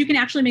interesting here is you can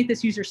actually make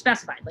this user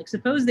specified. Like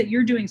suppose that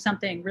you're doing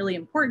something really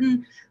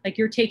important, like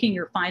you're taking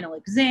your final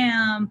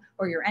exam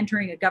or you're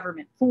entering a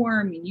government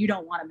form and you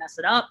don't want to mess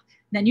it up,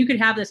 then you could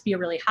have this be a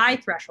really high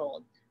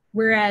threshold.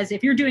 Whereas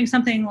if you're doing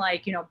something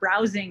like,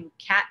 browsing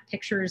cat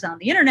pictures on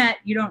the internet,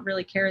 you don't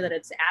really care that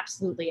it's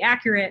absolutely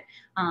accurate.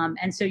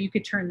 And so you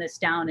could turn this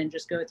down and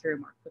just go through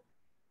more quickly.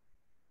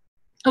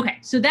 Okay,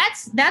 so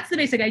that's the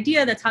basic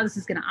idea. That's how this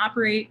is going to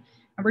operate.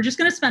 And we're just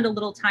going to spend a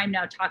little time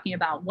now talking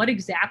about what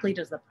exactly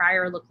does the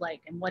prior look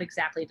like and what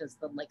exactly does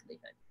the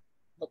likelihood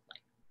look like.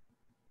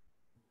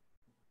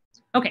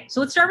 Okay, so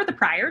let's start with the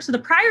prior. So the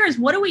prior is,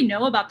 what do we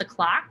know about the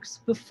clocks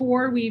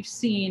before we've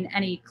seen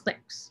any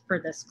clicks for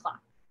this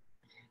clock?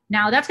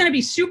 Now that's going to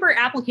be super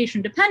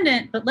application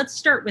dependent, but let's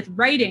start with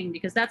writing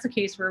because that's a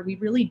case where we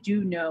really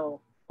do know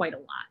quite a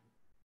lot.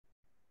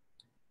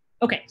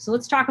 Okay, so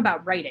let's talk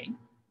about writing.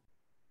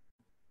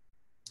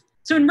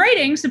 So in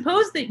writing,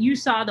 suppose that you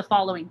saw the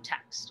following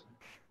text.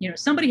 You know,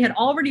 somebody had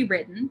already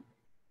written,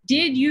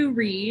 did you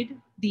read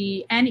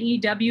the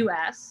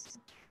NEWS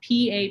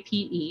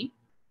PAPE?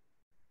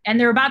 And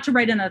they're about to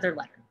write another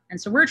letter. And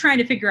so we're trying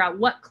to figure out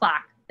what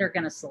clock they're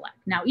going to select.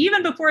 Now,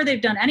 even before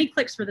they've done any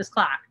clicks for this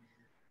clock,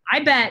 I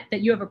bet that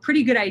you have a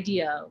pretty good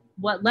idea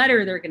what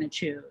letter they're going to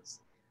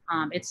choose.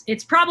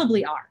 It's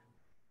probably R.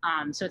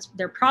 So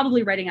they're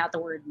probably writing out the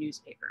word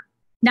newspaper.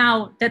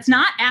 Now, that's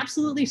not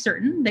absolutely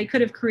certain. They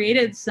could have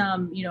created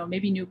some, you know,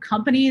 maybe new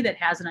company that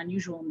has an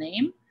unusual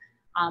name.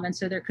 And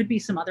so there could be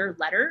some other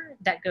letter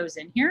that goes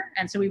in here.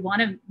 And so we want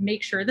to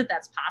make sure that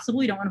that's possible.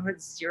 We don't want to put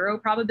 0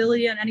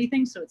 probability on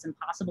anything, so it's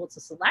impossible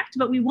to select.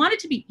 But we want it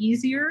to be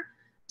easier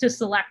to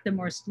select the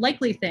most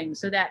likely thing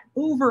so that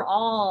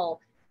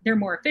overall, they're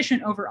more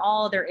efficient.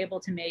 Overall, they're able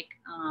to make,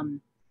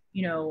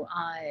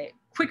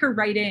 quicker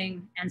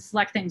writing and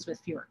select things with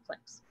fewer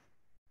clicks.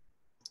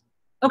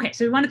 Okay,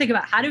 so we want to think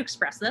about how to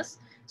express this.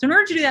 So in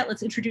order to do that,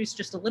 let's introduce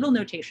just a little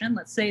notation.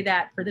 Let's say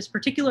that for this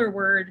particular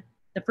word,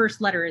 the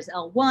first letter is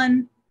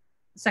L1,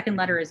 the second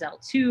letter is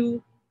L2,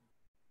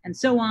 and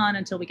so on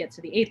until we get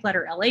to the 8th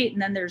letter, L8.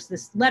 And then there's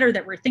this letter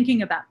that we're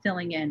thinking about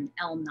filling in,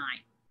 L9.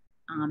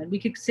 And we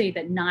could say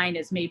that 9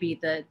 is maybe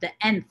the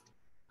nth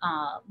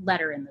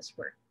letter in this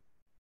word.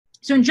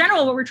 So in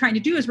general, what we're trying to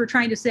do is we're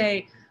trying to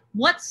say,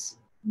 what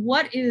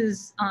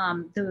is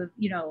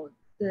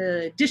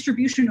the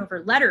distribution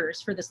over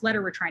letters for this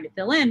letter we're trying to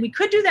fill in. We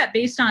could do that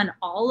based on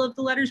all of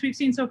the letters we've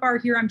seen so far.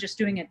 Here, I'm just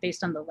doing it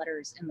based on the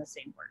letters in the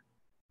same word.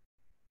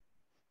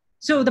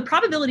 So the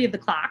probability of the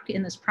clock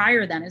in this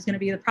prior then is going to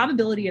be the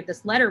probability of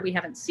this letter we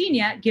haven't seen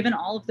yet, given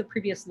all of the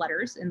previous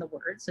letters in the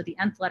word. So the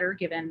nth letter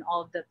given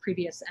all of the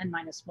previous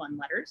n-1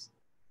 letters.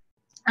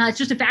 It's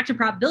just a factor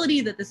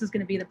probability that this is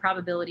going to be the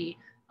probability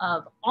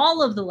of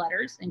all of the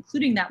letters,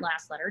 including that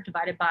last letter,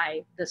 divided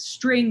by the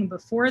string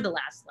before the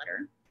last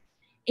letter.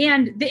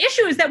 And the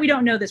issue is that we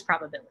don't know this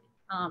probability.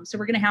 So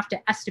we're going to have to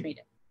estimate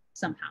it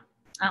somehow.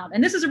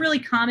 And this is a really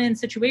common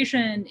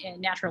situation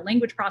in natural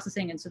language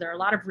processing. And so there are a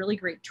lot of really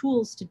great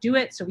tools to do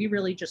it. So we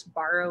really just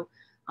borrow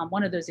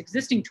one of those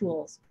existing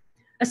tools.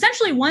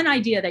 Essentially, one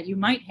idea that you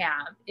might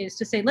have is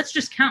to say, let's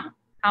just count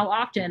how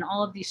often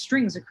all of these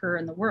strings occur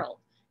in the world.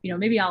 You know,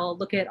 maybe I'll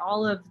look at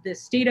all of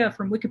this data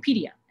from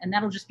Wikipedia, and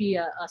that'll just be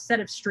a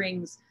set of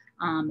strings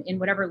in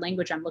whatever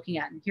language I'm looking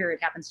at. And here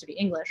it happens to be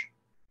English.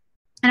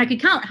 And I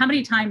could count how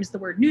many times the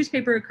word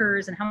newspaper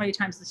occurs and how many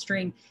times the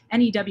string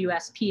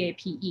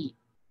NEWSPAPE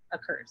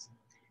occurs.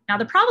 Now,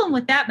 the problem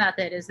with that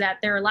method is that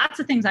there are lots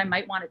of things I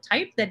might want to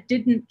type that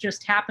didn't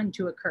just happen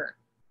to occur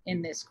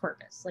in this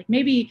corpus. Like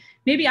maybe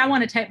I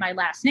want to type my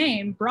last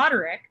name,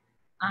 Broderick,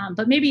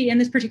 but maybe in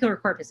this particular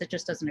corpus, it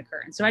just doesn't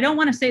occur. And so I don't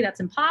want to say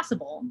that's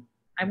impossible.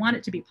 I want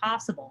it to be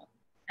possible.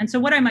 And so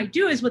what I might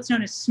do is what's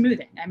known as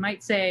smoothing. I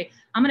might say,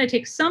 I'm going to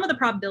take some of the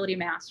probability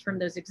mass from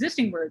those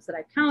existing words that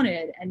I've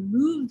counted and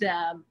move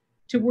them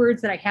to words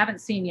that I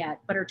haven't seen yet,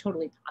 but are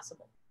totally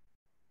possible.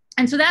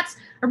 And so that's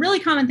a really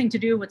common thing to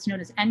do, what's known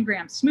as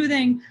n-gram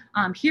smoothing.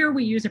 Here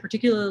we use a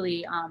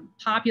particularly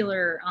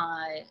popular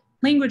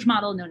language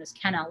model known as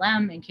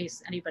KernelM, in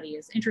case anybody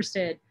is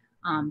interested.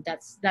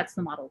 That's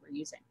the model we're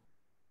using.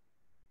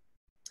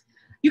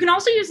 You can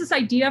also use this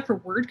idea for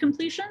word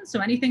completion.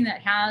 So anything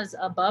that has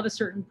above a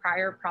certain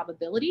prior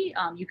probability,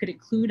 you could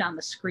include on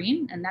the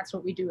screen, and that's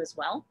what we do as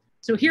well.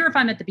 So here, if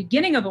I'm at the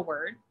beginning of a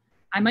word,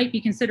 I might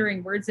be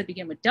considering words that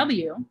begin with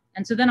W.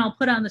 And so then I'll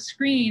put on the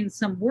screen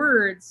some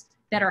words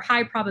that are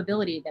high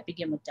probability that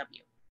begin with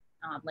W,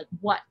 like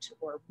what,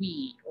 or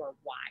we, or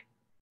why.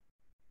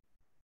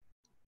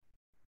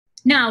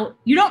 Now,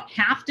 you don't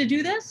have to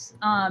do this.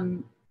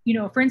 You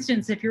know, for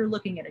instance, if you're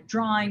looking at a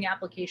drawing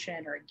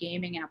application or a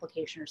gaming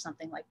application or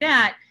something like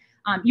that,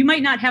 you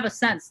might not have a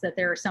sense that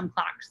there are some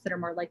clocks that are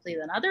more likely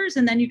than others.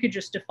 And then you could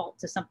just default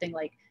to something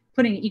like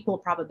putting equal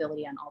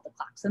probability on all the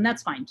clocks. And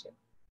that's fine too.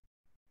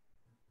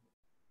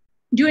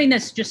 Doing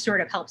this just sort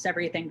of helps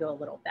everything go a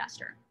little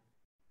faster.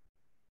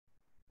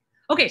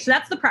 Okay, so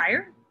that's the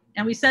prior.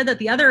 And we said that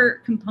the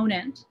other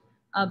component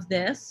of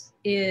this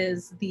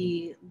is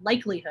the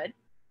likelihood.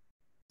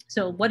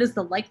 So what does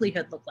the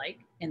likelihood look like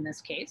in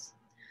this case?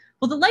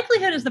 Well, the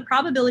likelihood is the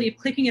probability of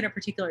clicking at a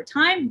particular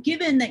time,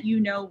 given that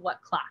you know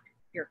what clock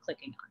you're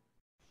clicking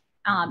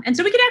on. And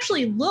so we could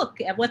actually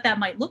look at what that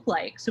might look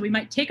like. So we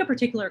might take a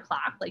particular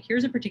clock, like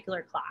here's a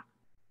particular clock,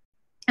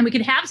 and we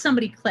could have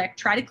somebody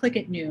try to click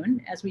at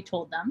noon, as we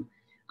told them,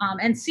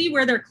 and see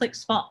where their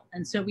clicks fall.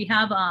 And so we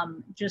have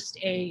just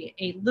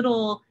a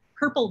little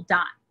purple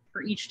dot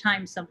for each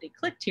time somebody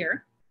clicked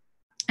here.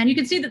 And you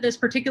can see that this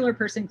particular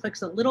person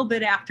clicks a little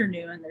bit after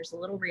noon. There's a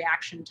little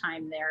reaction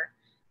time there.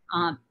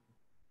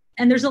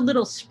 And there's a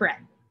little spread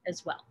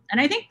as well. And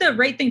I think the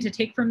right thing to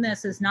take from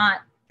this is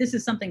not, this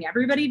is something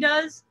everybody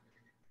does.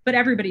 but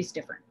everybody's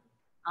different.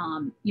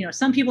 You know,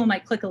 some people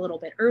might click a little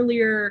bit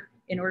earlier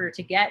in order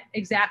to get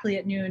exactly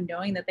at noon,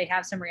 knowing that they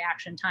have some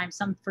reaction time.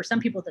 For some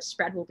people, the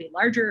spread will be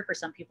larger. For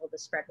some people, the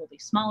spread will be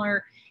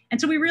smaller. And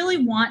so we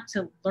really want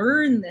to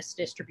learn this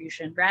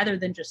distribution rather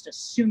than just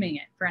assuming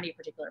it for any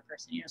particular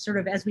person. You know, sort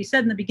of as we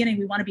said in the beginning,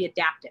 we want to be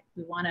adaptive.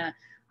 We want to,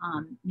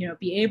 you know,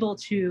 be able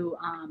to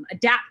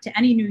adapt to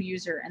any new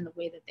user and the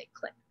way that they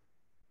click.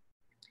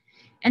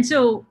 And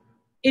so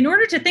in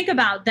order to think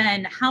about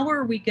then, how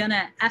are we going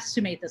to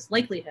estimate this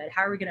likelihood?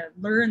 How are we going to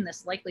learn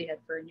this likelihood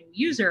for a new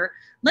user?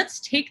 Let's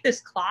take this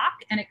clock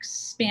and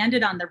expand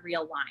it on the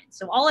real line.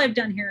 So all I've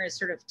done here is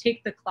sort of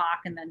take the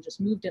clock and then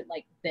just moved it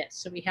like this.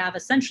 So we have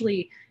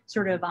essentially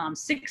sort of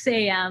 6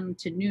 a.m.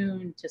 to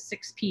noon to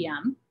 6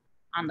 p.m.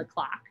 on the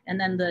clock. And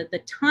then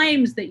the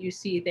times that you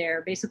see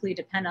there basically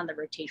depend on the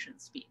rotation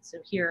speed. So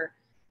here,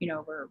 you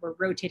know, we're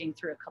rotating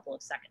through a couple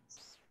of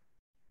seconds.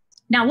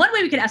 Now, one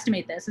way we could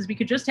estimate this is we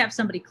could just have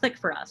somebody click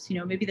for us. You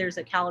know, maybe there's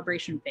a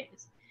calibration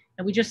phase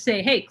and we just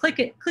say, hey,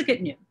 click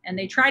at noon. And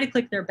they try to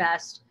click their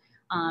best.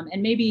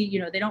 And maybe, you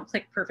know, they don't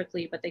click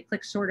perfectly, but they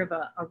click sort of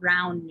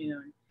around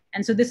noon.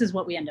 And so this is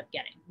what we end up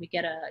getting. We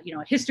get a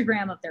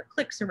histogram of their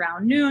clicks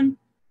around noon.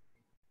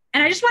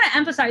 And I just want to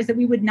emphasize that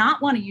we would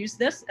not want to use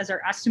this as our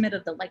estimate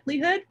of the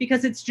likelihood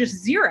because it's just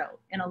 0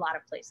 in a lot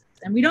of places.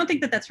 And we don't think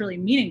that that's really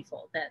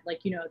meaningful, that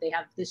like, you know, they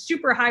have this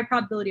super high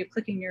probability of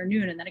clicking near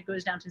noon and then it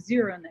goes down to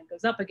 0 and then it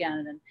goes up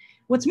again. And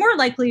what's more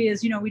likely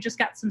is, you know, we just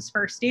got some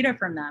sparse data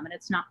from them and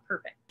it's not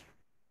perfect.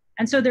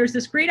 And so there's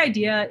this great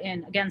idea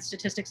in, again,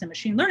 statistics and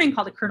machine learning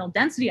called a kernel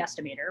density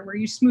estimator, where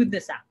you smooth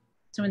this out.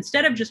 So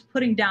instead of just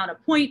putting down a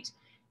point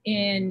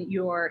in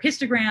your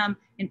histogram,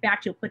 in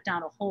fact, you'll put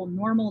down a whole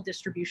normal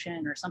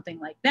distribution or something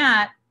like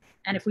that.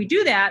 And if we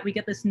do that, we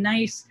get this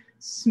nice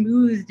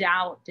smoothed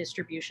out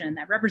distribution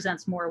that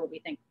represents more what we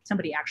think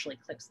somebody actually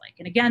clicks like.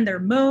 And again, their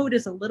mode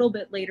is a little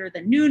bit later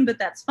than noon, but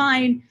that's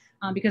fine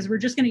because we're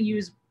just going to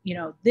use, you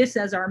know, this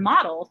as our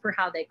model for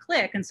how they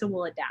click. And so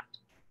we'll adapt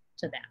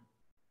to that.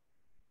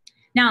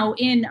 Now,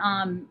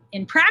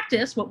 in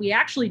practice, what we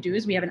actually do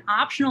is we have an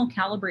optional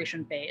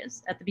calibration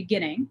phase at the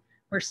beginning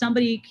where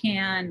somebody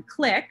can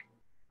click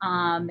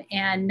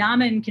and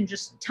Nomon can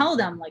just tell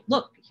them like,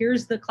 look,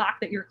 here's the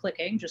clock that you're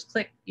clicking. Just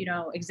click, you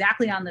know,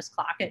 exactly on this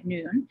clock at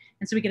noon.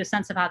 And so we get a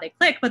sense of how they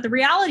click. But the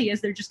reality is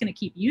they're just going to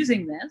keep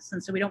using this.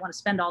 And so we don't want to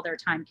spend all their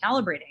time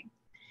calibrating.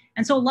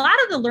 And so a lot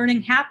of the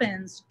learning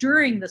happens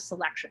during the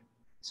selection.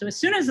 So as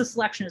soon as the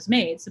selection is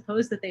made,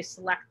 suppose that they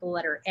select the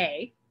letter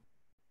A,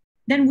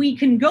 then we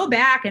can go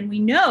back and we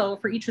know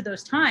for each of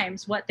those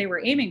times what they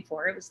were aiming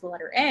for. It was the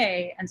letter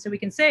A. And so we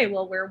can say,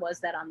 well, where was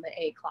that on the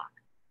A clock?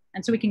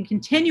 And so we can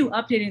continue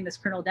updating this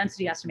kernel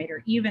density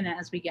estimator even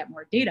as we get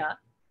more data.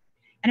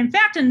 And in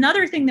fact,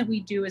 another thing that we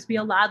do is we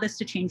allow this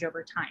to change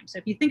over time. So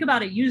if you think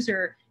about a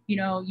user, you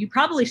know, you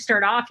probably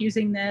start off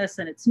using this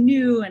and it's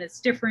new and it's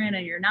different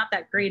and you're not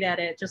that great at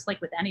it, just like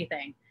with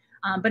anything.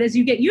 But as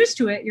you get used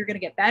to it, you're going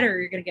to get better,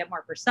 you're going to get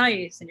more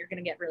precise, and you're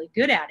going to get really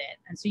good at it.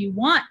 And so you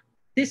want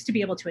this to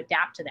be able to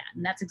adapt to that.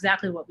 And that's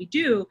exactly what we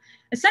do.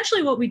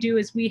 Essentially what we do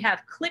is we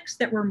have clicks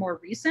that were more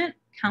recent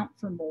count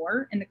for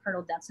more in the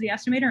kernel density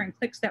estimator, and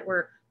clicks that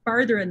were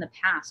farther in the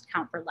past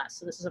count for less.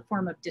 So this is a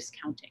form of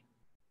discounting.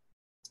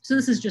 So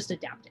this is just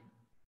adapting.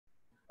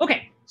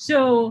 Okay,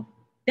 so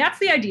that's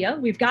the idea.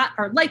 We've got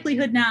our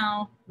likelihood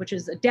now, which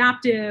is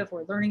adaptive.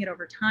 We're learning it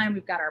over time.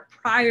 We've got our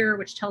prior,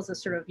 which tells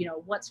us sort of, you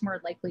know, what's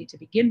more likely to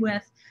begin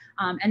with.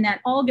 And that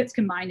all gets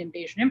combined in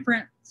Bayesian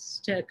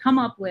inference to come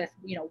up with,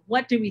 you know,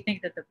 what do we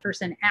think that the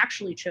person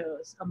actually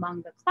chose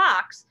among the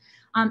clocks?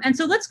 And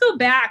so let's go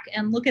back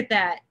and look at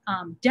that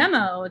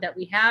demo that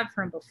we have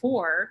from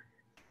before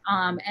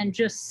and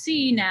just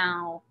see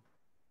now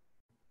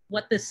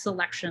what this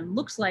selection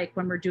looks like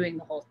when we're doing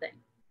the whole thing.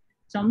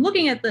 So I'm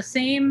looking at the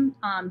same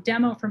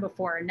demo from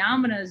before, and now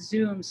I'm going to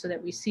zoom so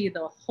that we see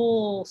the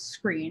whole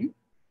screen.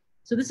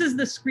 So this is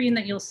the screen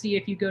that you'll see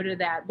if you go to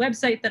that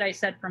website that I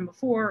said from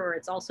before, or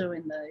it's also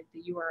in the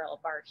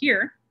URL bar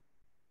here.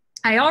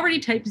 I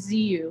already typed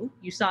ZU.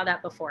 You saw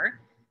that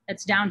before.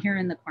 It's down here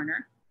in the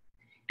corner.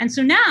 And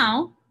so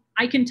now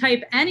I can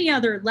type any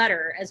other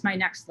letter as my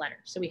next letter.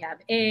 So we have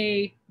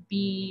A,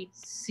 B,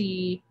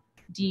 C,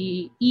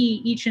 D,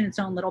 E, each in its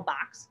own little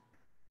box.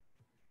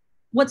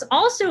 What's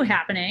also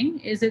happening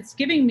is it's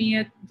giving me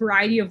a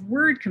variety of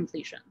word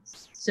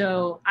completions.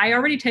 So I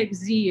already typed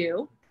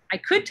ZU. I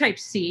could type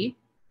C,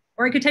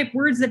 or I could type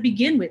words that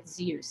begin with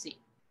ZUC.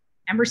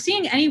 And we're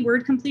seeing any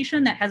word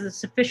completion that has a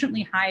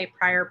sufficiently high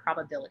prior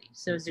probability.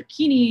 So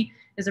zucchini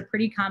is a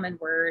pretty common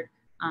word.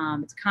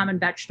 It's a common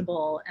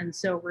vegetable. And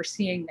so we're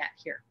seeing that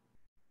here.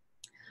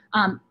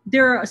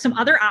 There are some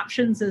other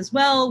options as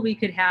well. We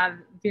could have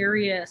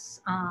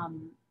various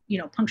you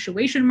know,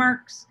 punctuation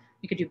marks.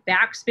 We could do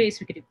backspace,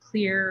 we could do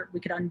clear, we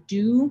could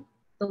undo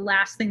the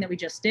last thing that we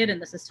just did,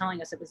 and this is telling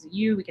us it was a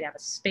U. We could have a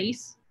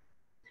space.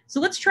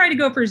 So let's try to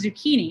go for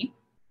zucchini.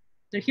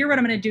 So here what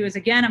I'm going to do is,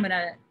 again, I'm going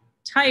to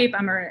type,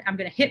 I'm going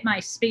to hit my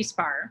space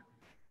bar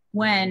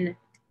when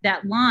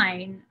that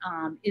line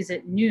is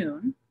at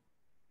noon.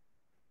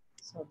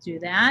 So I'll do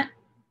that.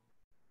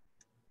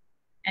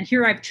 And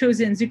here I've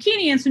chosen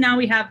zucchini, and so now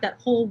we have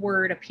that whole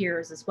word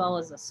appears as well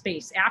as a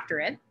space after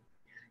it.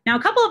 Now,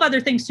 a couple of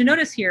other things to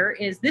notice here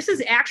is this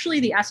is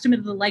actually the estimate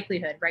of the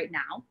likelihood right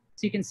now.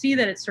 So you can see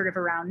that it's sort of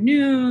around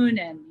noon,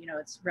 and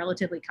it's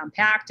relatively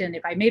compact. And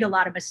if I made a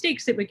lot of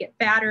mistakes, it would get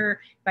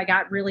fatter. If I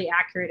got really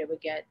accurate, it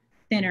would get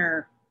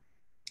thinner.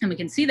 And we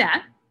can see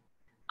that.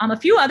 A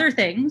few other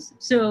things.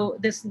 So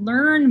this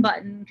learn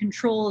button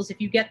controls if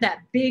you get that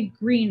big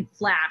green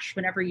flash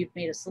whenever you've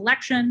made a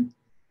selection.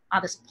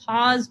 This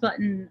pause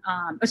button,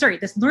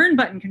 this learn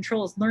button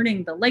controls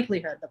learning the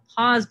likelihood. The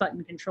pause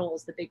button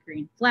controls the big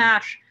green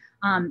flash.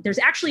 There's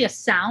actually a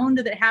sound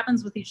that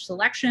happens with each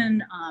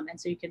selection, and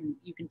so you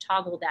can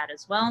toggle that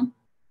as well.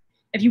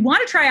 If you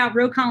want to try out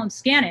row column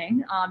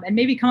scanning and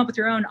maybe come up with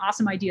your own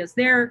awesome ideas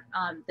there,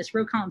 this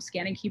row column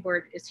scanning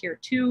keyboard is here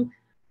too.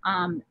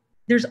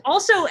 There's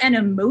also an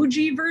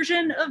emoji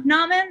version of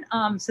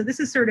Nomon. So this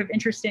is sort of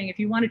interesting if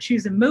you want to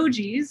choose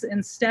emojis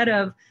instead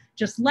of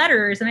just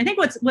letters. And I think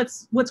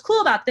what's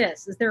cool about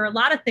this is there are a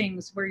lot of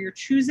things where you're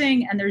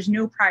choosing and there's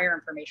no prior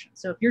information.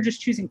 So if you're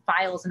just choosing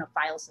files in a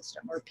file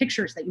system or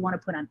pictures that you want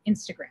to put on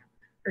Instagram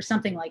or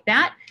something like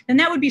that, then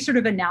that would be sort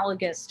of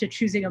analogous to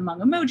choosing among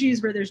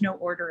emojis where there's no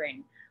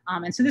ordering.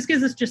 And so this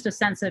gives us just a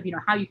sense of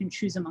how you can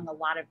choose among a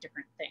lot of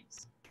different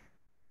things.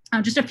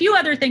 Just a few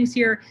other things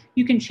here.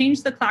 You can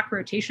change the clock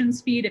rotation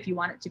speed if you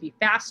want it to be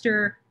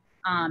faster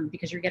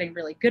because you're getting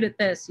really good at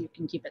this. You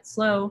can keep it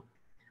slow.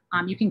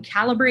 You can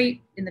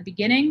calibrate in the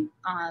beginning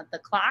the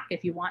clock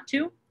if you want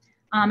to.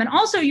 And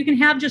also you can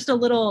have just a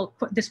little,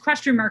 this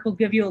question mark will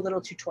give you a little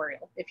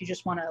tutorial if you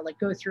just want to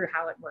go through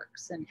how it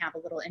works and have a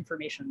little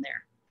information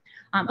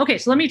there. Okay,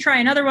 so let me try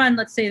another one.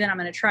 Let's say that I'm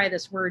going to try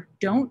this word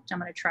don't. I'm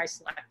going to try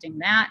selecting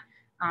that.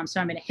 So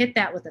I'm going to hit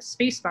that with a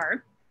space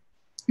bar.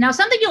 Now,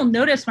 something you'll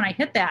notice when I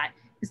hit that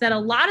is that a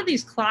lot of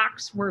these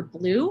clocks were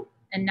blue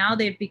and now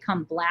they've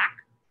become black.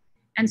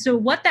 And so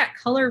what that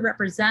color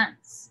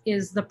represents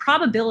is the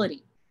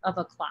probability of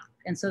a clock.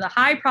 And so the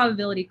high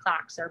probability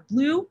clocks are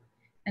blue.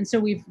 And so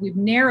we've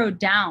narrowed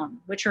down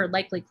which are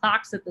likely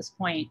clocks at this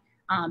point,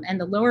 and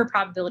the lower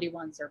probability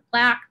ones are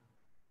black.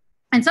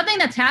 And something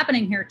that's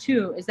happening here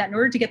too is that in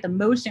order to get the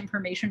most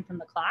information from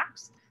the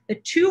clocks, the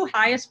two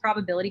highest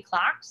probability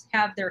clocks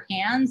have their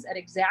hands at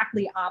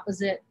exactly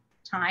opposite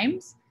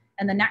times,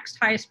 and the next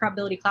highest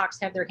probability clocks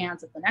have their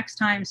hands at the next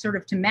time, sort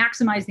of to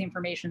maximize the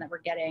information that we're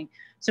getting.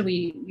 So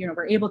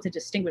we're able to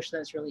distinguish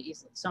those really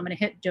easily. So I'm going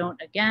to hit don't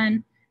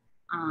again,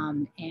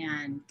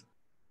 and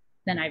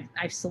then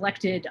I've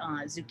selected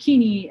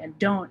zucchini and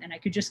don't, and I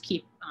could just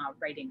keep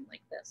writing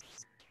like this.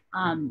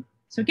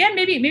 So again,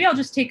 maybe I'll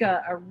just take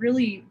a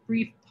really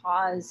brief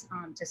pause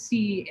to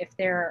see if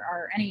there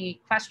are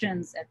any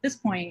questions at this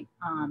point.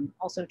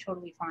 Also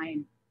totally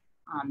fine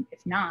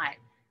if not.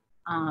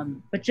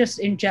 But just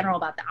in general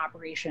about the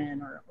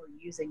operation or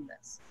using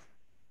this.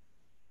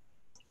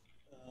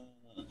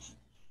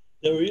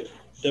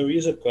 There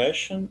is a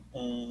question.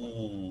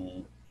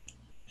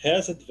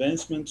 Has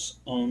advancements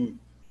on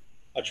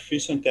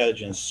artificial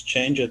intelligence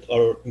changed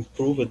or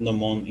improved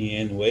Nomon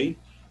in any way?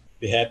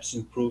 Perhaps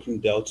improving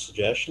the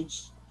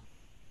auto-suggestions?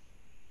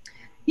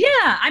 Yeah,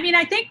 I mean,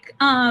 I think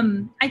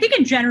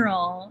in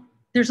general,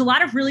 there's a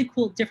lot of really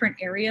cool different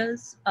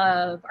areas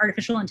of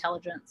artificial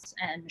intelligence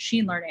and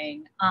machine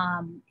learning.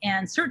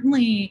 And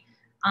certainly,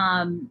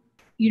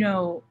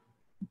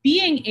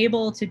 being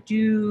able to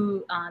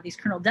do these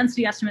kernel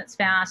density estimates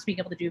fast, being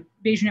able to do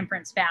Bayesian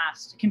inference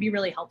fast can be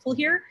really helpful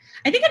here.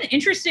 I think an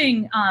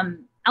interesting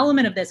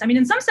element of this, I mean,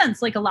 in some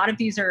sense, like a lot of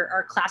these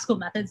are classical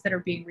methods that are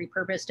being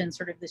repurposed in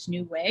sort of this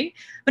new way.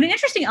 But an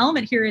interesting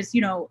element here is,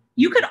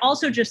 you could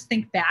also just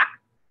think back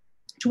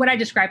to what I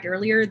described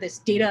earlier, this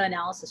data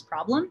analysis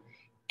problem,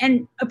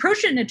 and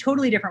approach it in a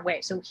totally different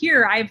way. So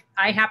here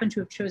I happen to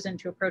have chosen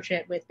to approach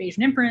it with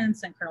Bayesian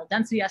inference and kernel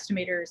density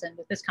estimators and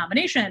with this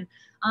combination.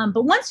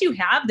 But once you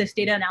have this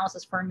data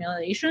analysis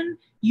formulation,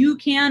 you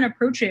can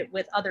approach it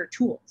with other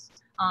tools.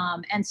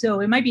 And so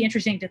it might be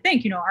interesting to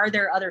think, are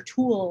there other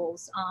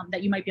tools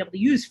that you might be able to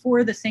use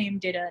for the same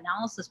data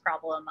analysis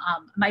problem?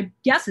 My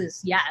guess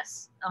is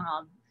yes.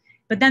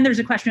 But then there's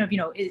a question of,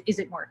 is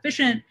it more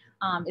efficient?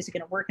 Is it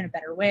going to work in a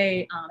better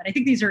way? And I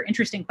think these are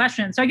interesting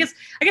questions. So I guess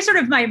sort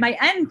of my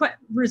end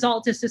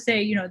result is to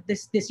say,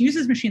 this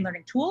uses machine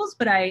learning tools,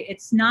 but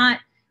it's not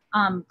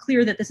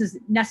clear that this is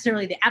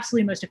necessarily the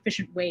absolutely most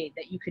efficient way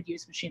that you could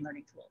use machine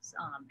learning tools.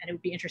 And it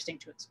would be interesting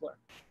to explore.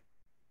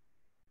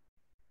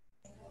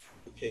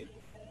 Okay.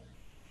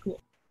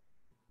 Cool.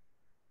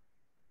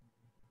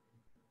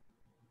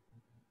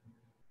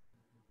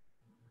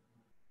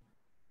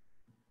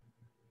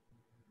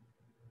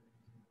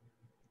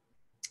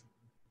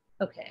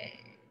 Okay.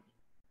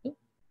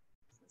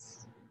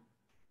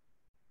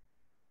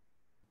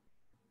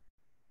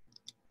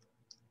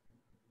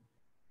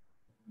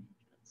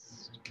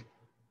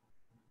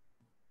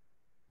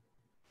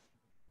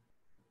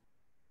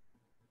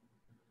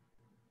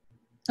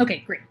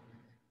 Okay, great.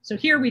 So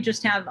here we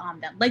just have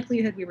that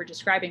likelihood we were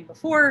describing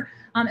before.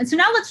 And so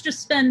now let's just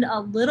spend a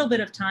little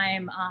bit of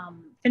time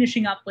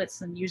finishing up with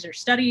some user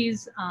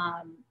studies.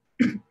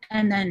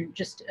 And then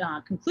just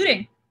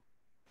concluding.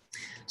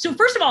 So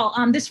first of all,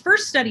 this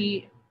first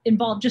study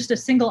involved just a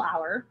single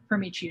hour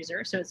from each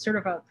user. So it's sort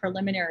of a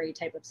preliminary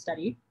type of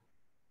study.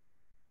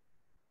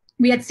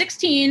 We had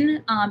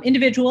 16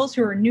 individuals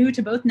who are new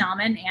to both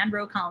Nomon and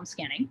row column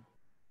scanning.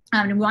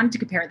 And we wanted to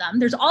compare them.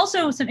 There's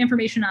also some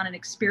information on an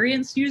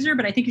experienced user,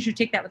 but I think you should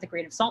take that with a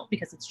grain of salt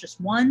because it's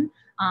just one.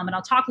 And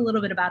I'll talk a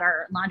little bit about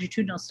our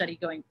longitudinal study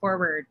going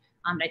forward.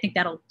 I think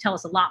that'll tell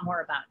us a lot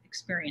more about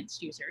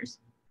experienced users.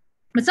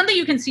 But something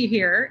you can see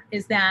here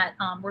is that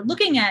we're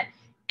looking at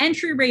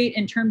entry rate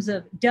in terms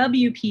of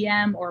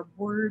WPM or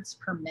words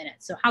per minute.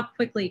 So how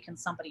quickly can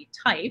somebody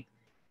type?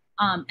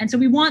 And so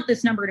we want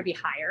this number to be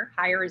higher.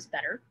 Higher is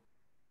better.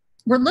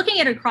 We're looking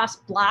at it across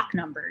block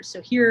numbers.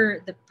 So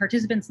here, the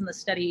participants in the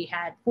study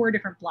had 4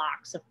 different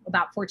blocks of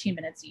about 14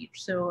 minutes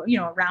each. So, you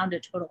know, around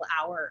a total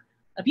hour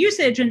of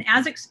usage. And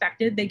as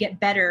expected, they get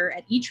better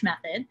at each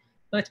method,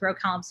 both row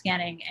column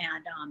scanning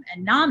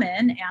and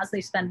Nomon, as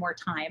they spend more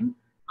time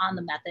on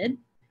the method.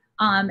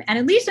 And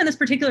at least in this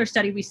particular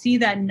study, we see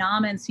that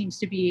Nomon seems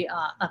to be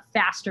a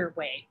faster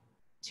way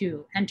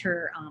to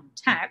enter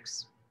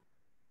text.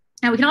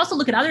 Now we can also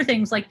look at other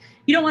things like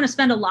you don't want to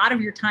spend a lot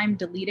of your time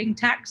deleting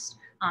text.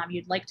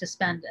 You'd like to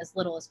spend as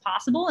little as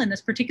possible. In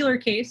this particular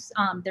case,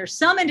 there's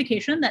some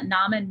indication that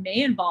Nomon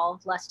may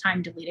involve less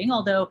time deleting,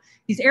 although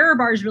these error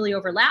bars really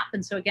overlap.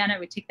 And so again, I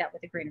would take that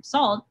with a grain of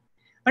salt.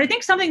 But I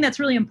think something that's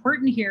really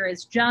important here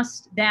is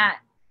just that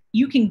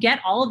you can get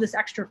all of this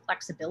extra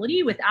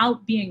flexibility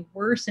without being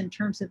worse in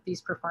terms of these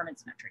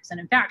performance metrics. And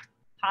in fact,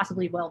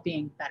 possibly well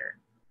being better.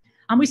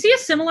 We see a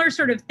similar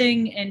sort of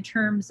thing in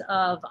terms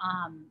of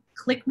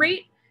click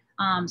rate.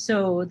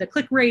 So the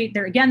click rate,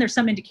 there's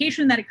some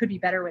indication that it could be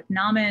better with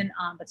Nomon,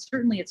 but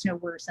certainly it's no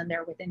worse than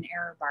they're within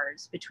error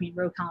bars between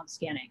row column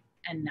scanning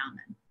and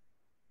Nomon.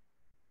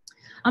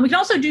 We can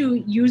also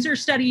do user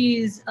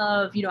studies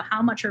of, you know,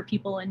 how much are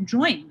people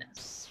enjoying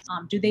this?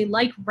 Do they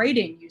like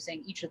writing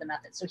using each of the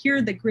methods? So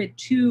here, the grid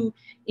 2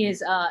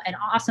 is an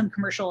awesome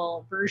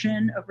commercial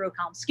version of row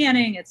column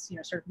scanning. It's, you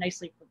know, sort of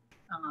nicely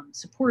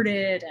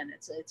supported, and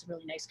it's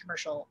really nice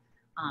commercial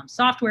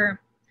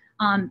software.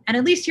 And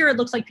at least here, it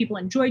looks like people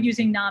enjoyed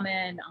using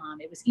Nomon.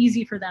 It was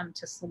easy for them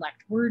to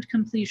select word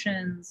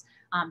completions.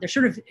 They're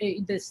sort of,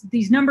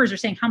 these numbers are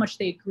saying how much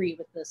they agree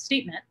with the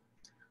statement.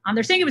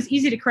 They're saying it was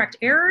easy to correct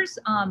errors.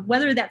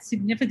 Whether that's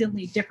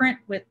significantly different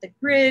with the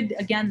grid,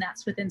 again,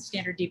 that's within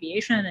standard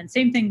deviation. And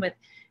same thing with,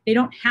 they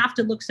don't have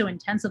to look so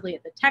intensively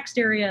at the text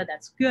area.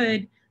 That's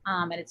good.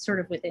 And it's sort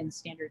of within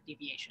standard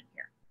deviation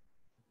here.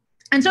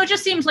 And so it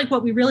just seems like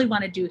what we really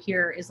want to do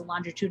here is a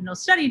longitudinal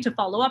study to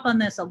follow up on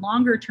this, a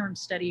longer term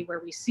study where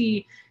we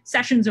see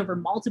sessions over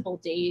multiple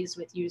days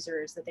with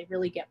users, that they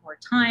really get more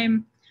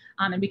time.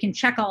 And we can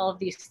check all of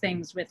these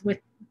things with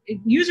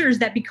users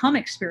that become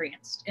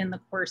experienced in the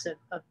course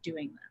of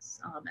doing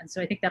this. And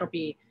so I think that'll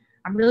be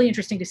really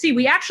interesting to see.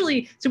 We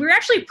were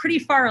actually pretty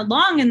far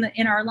along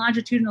in our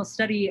longitudinal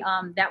study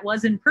that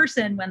was in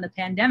person when the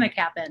pandemic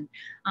happened.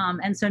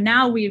 And so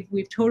now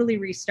we've totally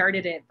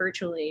restarted it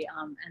virtually.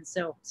 And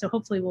so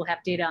hopefully we'll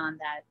have data on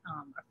that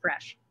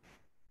afresh.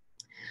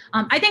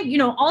 I think, you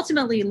know,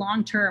 ultimately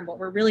long term, what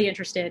we're really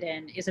interested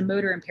in is a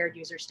motor impaired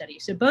user study.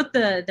 So both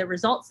the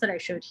results that I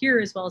showed here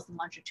as well as the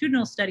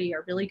longitudinal study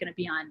are really going to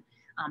be on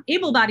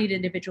able-bodied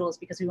individuals,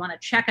 because we want to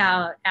check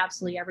out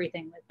absolutely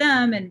everything with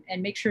them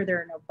and make sure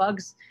there are no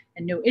bugs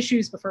and no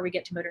issues before we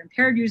get to motor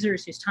impaired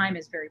users whose time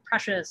is very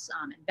precious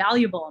and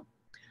valuable.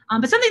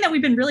 But something that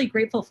we've been really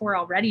grateful for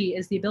already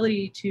is the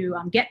ability to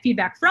get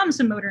feedback from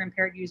some motor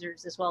impaired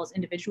users as well as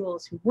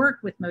individuals who work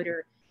with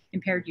motor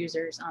impaired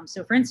users.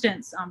 So for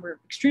instance, we're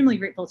extremely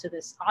grateful to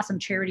this awesome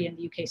charity in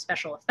the UK,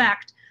 Special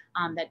Effect,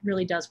 that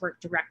really does work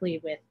directly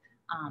with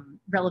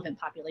relevant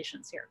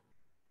populations here.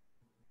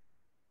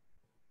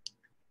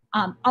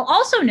 I'll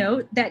also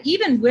note that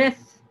even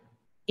with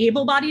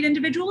able-bodied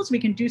individuals, we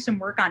can do some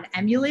work on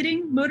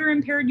emulating motor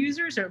impaired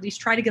users, or at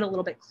least try to get a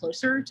little bit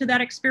closer to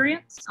that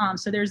experience.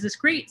 So there's this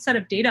great set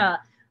of data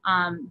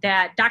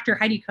that Dr.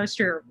 Heidi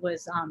Koester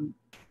was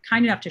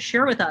kind enough to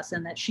share with us,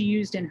 and that she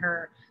used in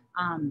her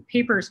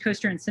papers,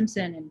 Koester and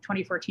Simpson, in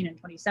 2014 and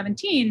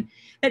 2017,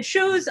 that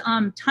shows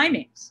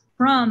timings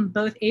from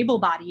both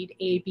able-bodied,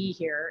 AB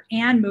here,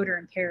 and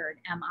motor-impaired,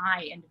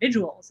 MI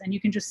individuals. And you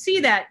can just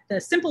see that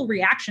the simple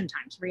reaction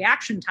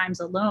times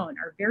alone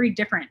are very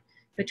different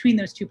between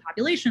those two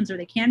populations, or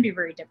they can be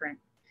very different.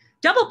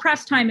 Double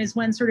press time is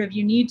when sort of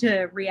you need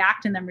to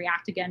react and then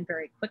react again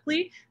very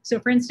quickly. So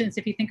for instance,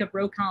 if you think of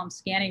row column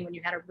scanning, when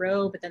you had a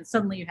row, but then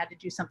suddenly you had to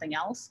do something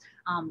else,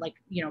 like,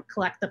 you know,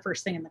 collect the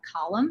first thing in the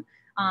column,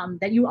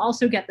 that you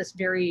also get this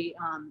very,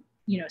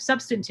 you know,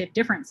 substantive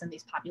difference in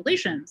these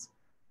populations.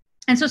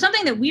 And so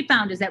something that we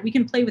found is that we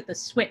can play with the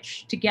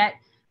switch to get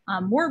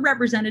more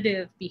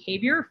representative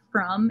behavior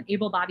from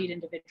able-bodied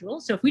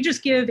individuals. So if we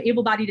just give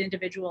able-bodied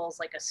individuals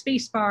like a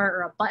space bar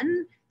or a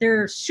button,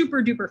 they're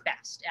super duper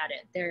fast at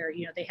it.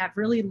 They have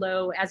really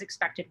low, as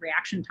expected,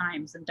 reaction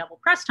times and double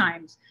press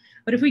times.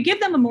 But if we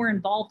give them a more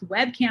involved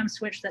webcam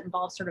switch that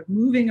involves sort of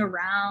moving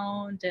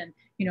around and,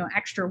 you know,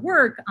 extra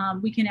work,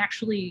 we can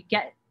actually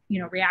get,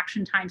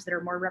 reaction times that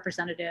are more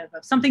representative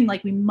of something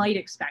like we might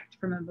expect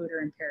from a motor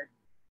impaired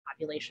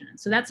population. And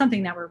so that's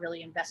something that we're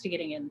really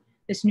investigating in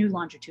this new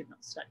longitudinal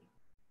study.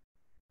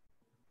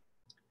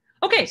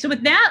 Okay, so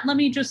with that, let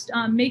me just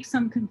make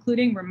some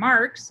concluding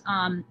remarks.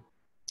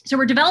 So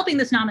we're developing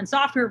this Nomon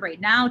software right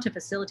now to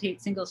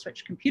facilitate single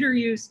switch computer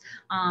use.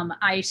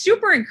 I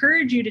super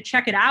encourage you to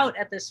check it out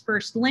at this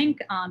first link,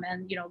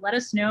 and let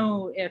us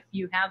know if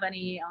you have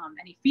any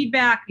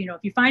feedback. If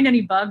you find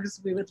any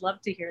bugs, we would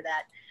love to hear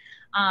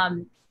that.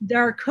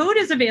 Our code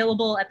is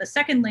available at the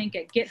second link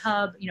at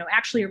GitHub.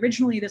 Actually,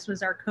 originally this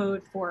was our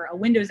code for a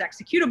Windows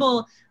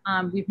executable.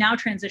 We've now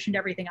transitioned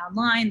everything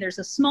online. There's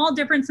a small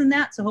difference in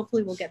that, so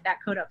hopefully we'll get that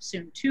code up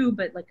soon too.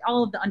 But like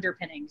all of the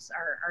underpinnings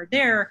are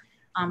there.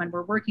 And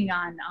we're working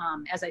on,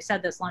 as I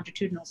said, this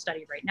longitudinal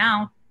study right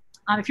now.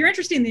 If you're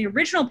interested in the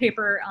original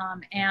paper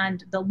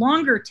and the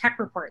longer tech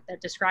report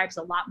that describes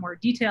a lot more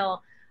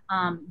detail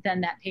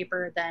than that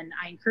paper, then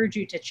I encourage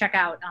you to check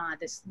out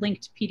this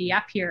linked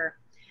PDF here.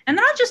 And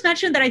then I'll just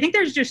mention that I think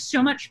there's just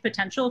so much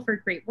potential for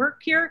great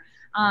work here.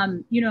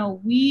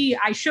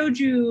 I showed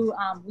you,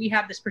 we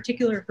have this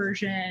particular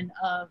version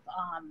of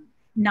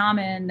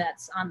Nomon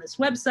that's on this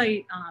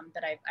website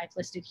that I've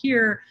listed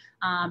here.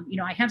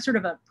 I have sort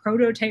of a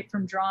prototype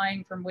from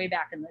drawing from way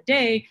back in the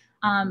day,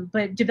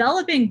 but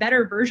developing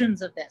better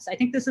versions of this. I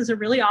think this is a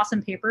really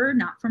awesome paper,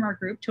 not from our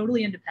group,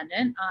 totally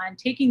independent, on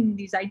taking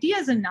these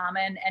ideas in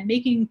Nomon and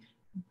making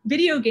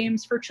video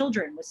games for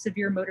children with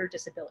severe motor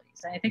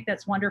disabilities. And I think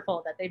that's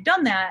wonderful that they've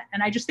done that.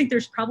 And I just think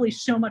there's probably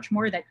so much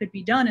more that could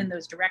be done in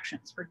those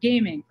directions for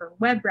gaming, for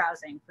web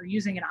browsing, for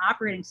using an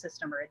operating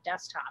system or a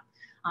desktop,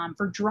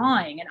 for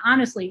drawing, and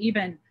honestly,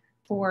 even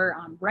for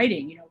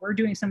writing. We're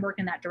doing some work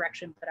in that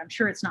direction, but I'm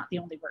sure it's not the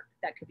only work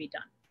that could be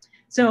done.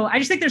 So I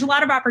just think there's a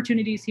lot of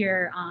opportunities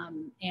here,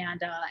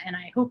 and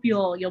I hope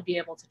you'll be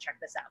able to check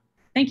this out.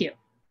 Thank you.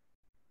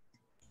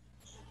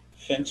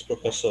 Thanks,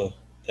 Professor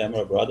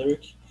Tamara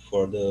Broderick,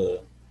 for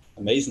the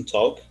amazing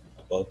talk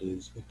about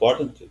this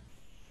important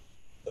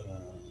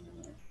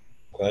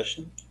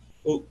question.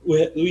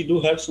 We do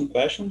have some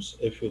questions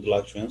if you'd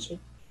like to answer.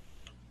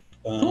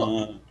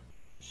 Cool.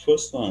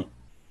 First one,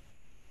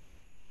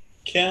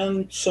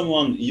 can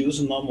someone use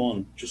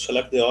Nomon to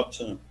select the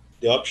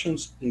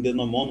options in the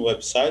Nomon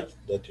website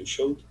that you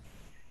showed?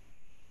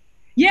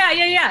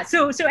 Yeah.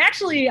 So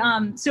actually,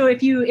 so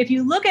if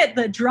you look at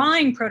the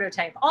drawing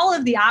prototype, all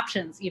of the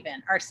options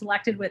even are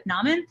selected with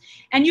Nomon,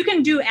 and you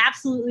can do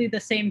absolutely the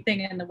same thing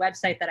in the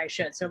website that I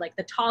showed. So like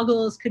the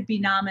toggles could be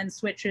Nomon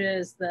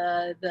switches,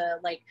 the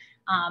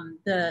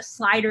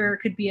slider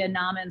could be a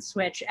Nomon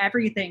switch,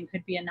 everything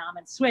could be a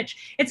Nomon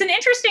switch. It's an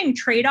interesting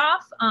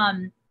trade-off.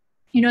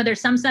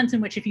 There's some sense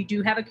in which if you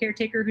do have a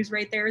caretaker who's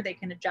right there, they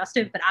can adjust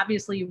it, but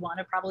obviously you want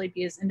to probably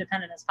be as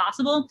independent as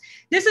possible.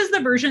 This is the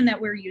version that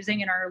we're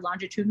using in our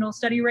longitudinal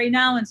study right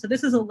now. And so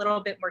this is a little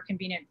bit more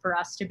convenient for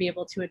us to be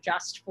able to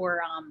adjust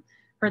for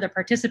the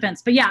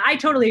participants. But yeah, I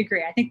totally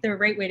agree. I think the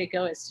right way to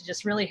go is to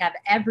just really have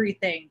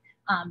everything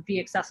be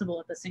accessible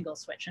with a single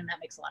switch. And that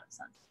makes a lot of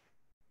sense.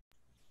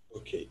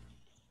 Okay.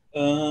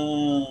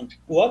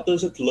 What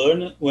does it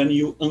learn when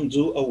you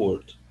undo a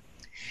word?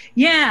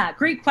 Yeah,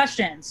 great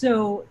question.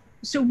 So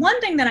one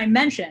thing that I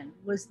mentioned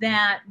was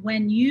that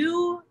when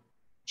you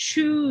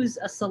choose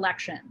a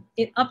selection,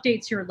 it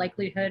updates your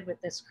likelihood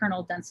with this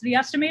kernel density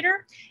estimator.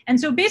 And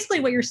so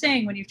basically what you're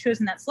saying when you've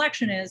chosen that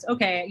selection is,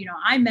 okay,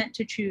 I meant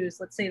to choose,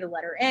 let's say, the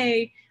letter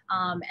A,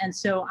 and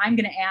so I'm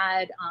going to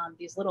add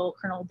these little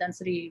kernel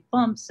density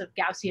bumps of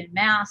Gaussian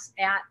mass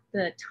at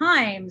the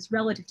times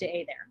relative to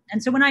A there.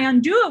 And so when I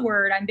undo a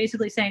word, I'm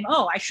basically saying,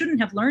 oh, I shouldn't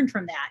have learned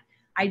from that.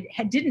 I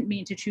didn't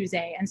mean to choose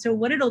A. And so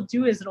what it'll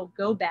do is it'll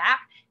go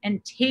back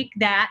and take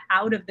that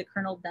out of the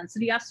kernel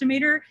density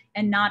estimator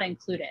and not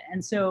include it.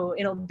 And so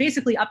it'll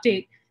basically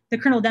update the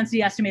kernel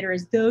density estimator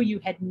as though you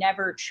had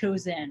never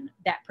chosen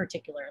that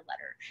particular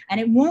letter. And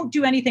it won't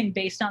do anything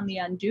based on the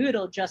undo.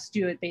 It'll just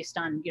do it based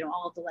on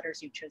all of the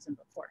letters you've chosen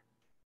before.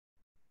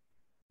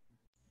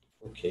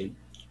 Okay.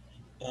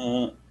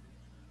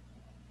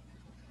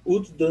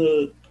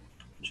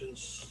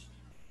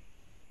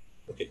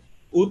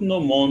 Would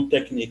Nomon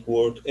technique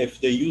work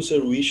if the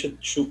user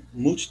wished to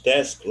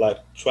multitask, like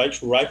try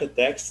to write a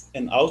text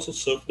and also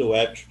surf the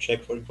web to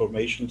check for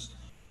information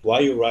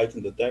while you're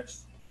writing the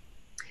text?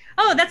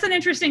 Oh, that's an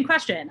interesting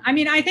question. I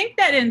mean, I think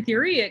that in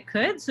theory it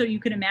could. So you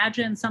could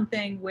imagine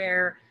something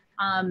where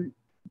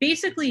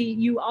basically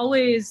you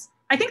always,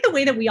 I think the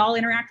way that we all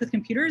interact with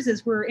computers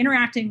is we're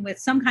interacting with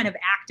some kind of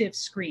active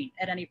screen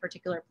at any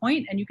particular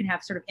point. And you can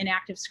have sort of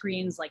inactive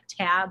screens like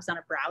tabs on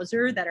a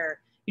browser that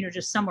are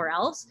just somewhere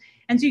else.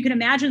 And so you can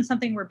imagine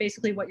something where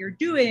basically what you're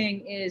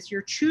doing is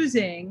you're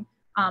choosing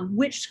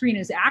which screen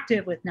is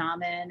active with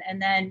Nomon,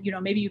 and then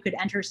maybe you could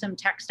enter some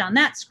text on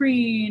that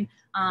screen,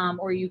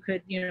 or you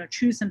could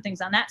choose some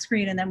things on that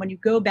screen, and then when you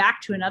go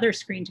back to another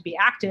screen to be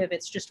active,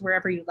 it's just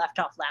wherever you left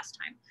off last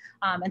time.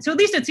 And so at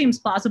least it seems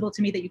plausible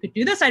to me that you could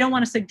do this. I don't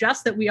want to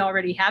suggest that we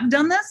already have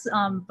done this,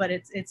 but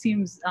it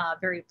seems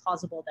very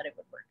plausible that it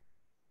would work.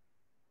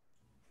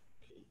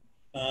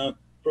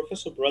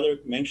 Professor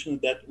Broderick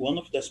mentioned that one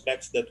of the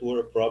aspects that were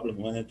a problem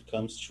when it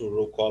comes to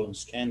row column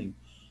scanning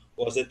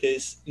was that it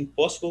is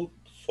impossible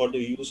for the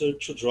user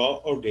to draw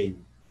or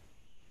game.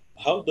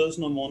 How does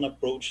Nomon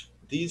approach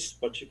these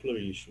particular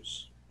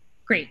issues?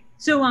 Great.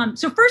 So,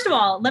 so first of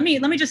all, let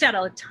me just add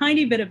a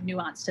tiny bit of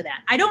nuance to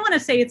that. I don't want to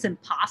say it's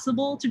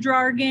impossible to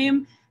draw or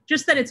game,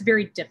 just that it's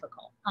very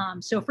difficult.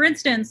 So for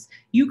instance,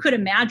 you could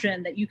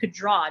imagine that you could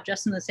draw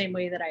just in the same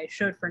way that I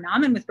showed for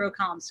Nomon with row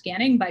column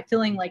scanning by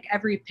filling like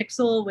every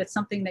pixel with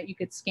something that you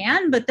could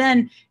scan, but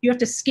then you have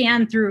to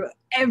scan through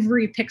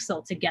every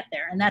pixel to get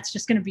there. And that's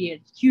just going to be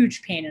a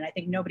huge pain. And I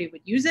think nobody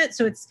would use it.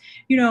 So it's,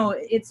 you know,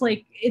 it's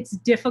like, it's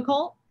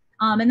difficult.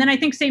 And then I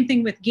think same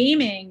thing with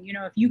gaming, you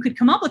know, if you could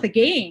come up with a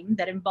game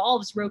that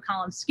involves row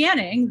column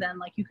scanning, then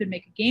like you could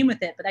make a game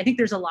with it. But I think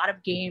there's a lot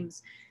of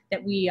games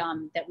that we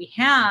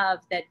have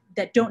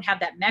that don't have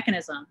that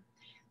mechanism.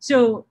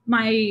 So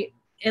my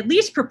at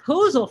least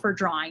proposal for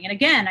drawing, and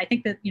again, I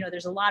think that, you know,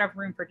 there's a lot of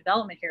room for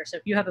development here. So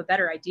if you have a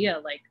better idea,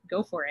 like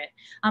go for it.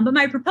 But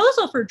my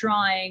proposal for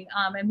drawing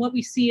and what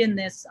we see in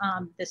this,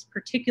 this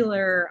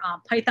particular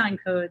Python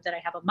code that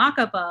I have a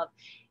mock-up of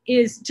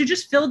is to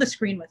just fill the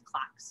screen with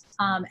clocks.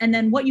 And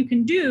then what you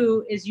can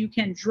do is you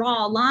can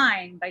draw a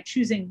line by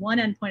choosing one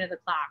endpoint of the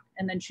clock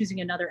and then choosing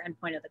another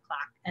endpoint of the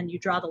clock, and you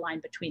draw the line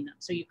between them.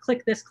 So you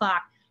click this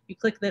clock, you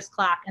click this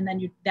clock, and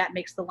then that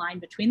makes the line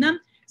between them.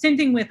 Same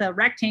thing with a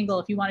rectangle.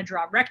 If you want to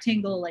draw a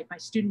rectangle like my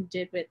student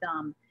did with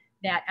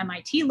that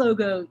MIT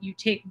logo,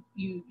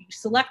 you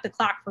select the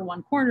clock for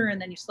one corner,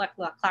 and then you select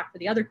the clock for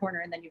the other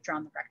corner, and then you've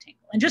drawn the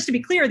rectangle. And just to be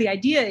clear, the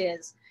idea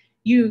is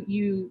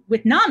you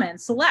with Nomon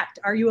select,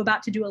 are you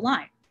about to do a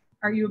line?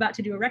 Are you about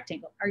to do a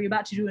rectangle? Are you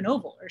about to do an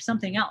oval or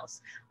something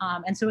else?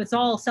 And so it's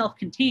all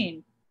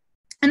self-contained.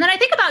 And then I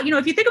think about, you know,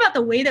 if you think about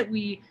the way that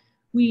we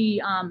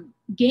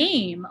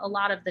game a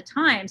lot of the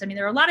times, I mean,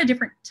 there are a lot of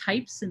different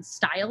types and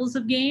styles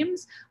of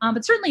games,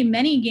 but certainly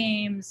many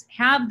games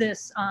have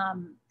this,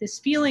 this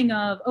feeling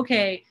of,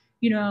 okay,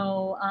 you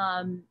know,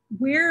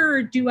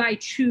 where do I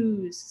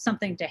choose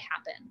something to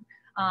happen?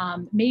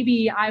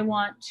 Maybe I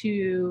want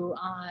to,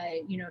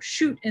 you know,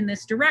 shoot in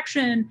this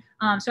direction,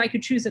 so I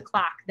could choose a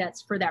clock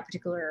that's for that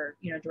particular,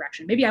 you know,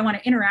 direction. Maybe I want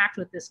to interact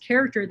with this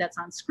character that's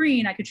on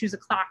screen. I could choose a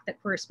clock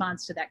that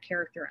corresponds to that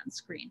character on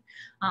screen.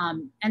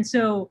 And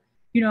so,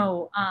 you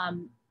know,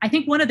 I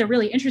think one of the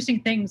really interesting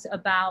things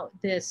about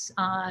this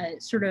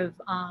sort of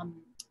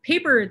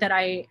paper that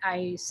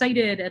I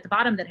cited at the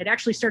bottom that had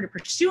actually started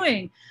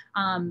pursuing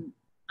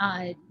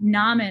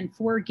Nomon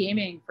for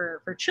gaming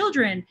for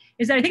children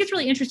is that I think it's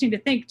really interesting to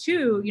think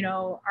too, you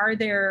know, are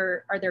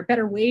there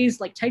better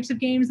ways, like types of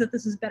games that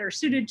this is better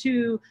suited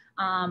to?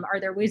 Are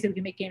there ways that we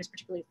can make games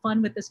particularly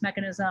fun with this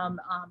mechanism?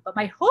 But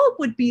my hope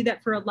would be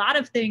that for a lot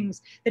of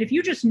things, that if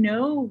you just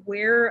know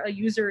where a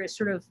user is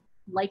sort of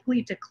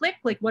likely to click,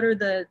 like what are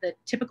the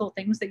typical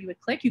things that you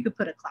would click, you could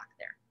put a clock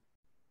there.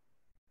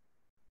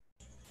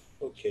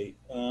 Okay,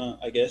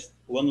 I guess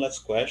one last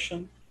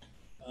question.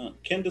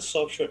 Can the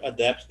software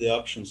adapt the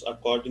options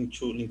according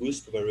to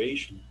linguistic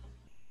variation?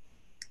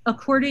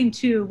 According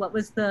to, what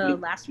was the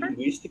last one?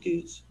 Linguistic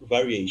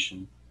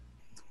variation.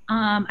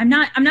 I'm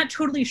not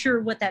totally sure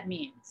what that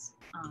means.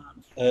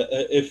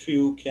 If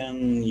you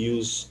can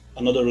use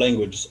another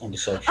language on the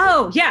software.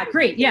 Oh yeah,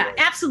 great, yeah,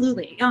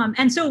 absolutely.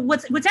 And so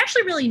what's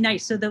actually really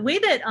nice, so the way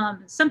that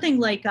something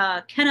like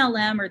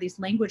KernelM or these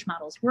language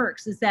models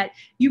works is that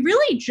you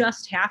really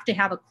just have to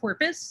have a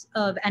corpus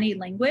of any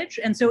language.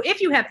 And so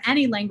if you have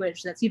any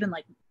language that's even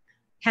like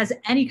has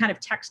any kind of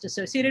text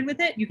associated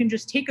with it, you can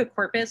just take a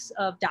corpus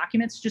of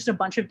documents, just a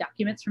bunch of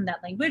documents from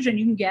that language, and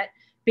you can get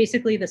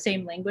basically the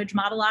same language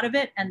model out of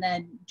it and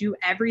then do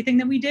everything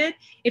that we did.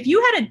 If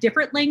you had a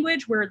different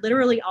language where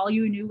literally all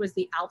you knew was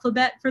the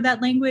alphabet for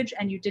that language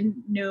and you didn't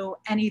know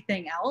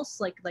anything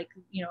else, like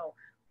you know,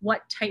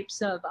 what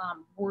types of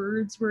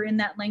words were in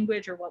that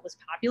language or what was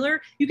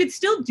popular, you could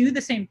still do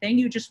the same thing.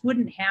 You just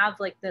wouldn't have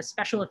like the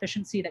special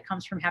efficiency that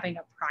comes from having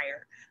a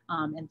prior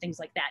and things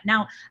like that.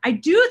 Now, I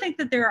do think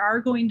that there are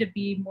going to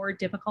be more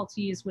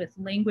difficulties with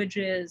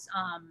languages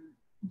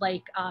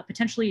like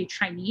potentially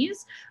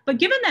Chinese, but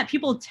given that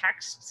people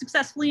text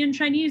successfully in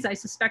Chinese, I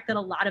suspect that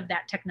a lot of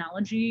that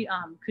technology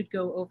could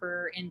go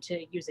over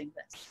into using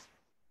this.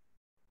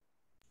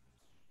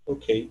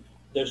 Okay,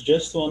 there's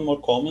just one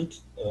more comment.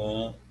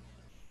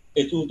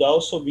 It would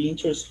also be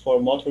interesting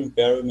for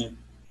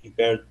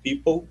motor-impaired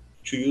people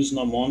to use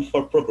Nomon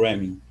for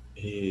programming.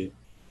 A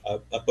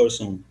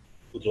person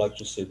would like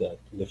to say that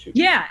in the future.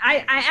 Yeah,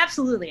 I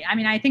absolutely. I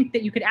mean, I think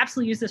that you could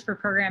absolutely use this for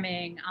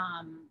programming.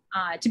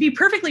 To be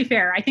perfectly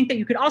fair, I think that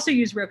you could also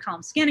use row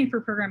column scanning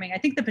for programming. I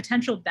think the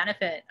potential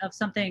benefit of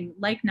something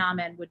like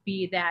Nomon would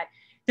be that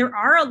there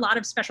are a lot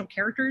of special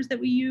characters that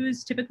we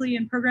use typically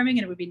in programming,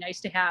 and it would be nice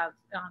to have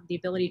the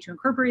ability to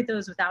incorporate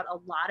those without a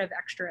lot of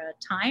extra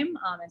time.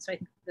 And so I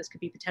think this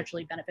could be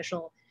potentially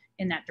beneficial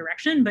in that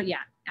direction, but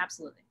yeah,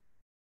 absolutely.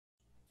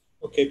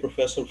 Okay,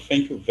 Professor,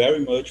 thank you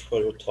very much for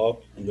your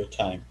talk and your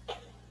time.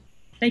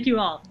 Thank you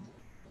all.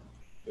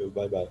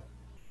 Bye-bye.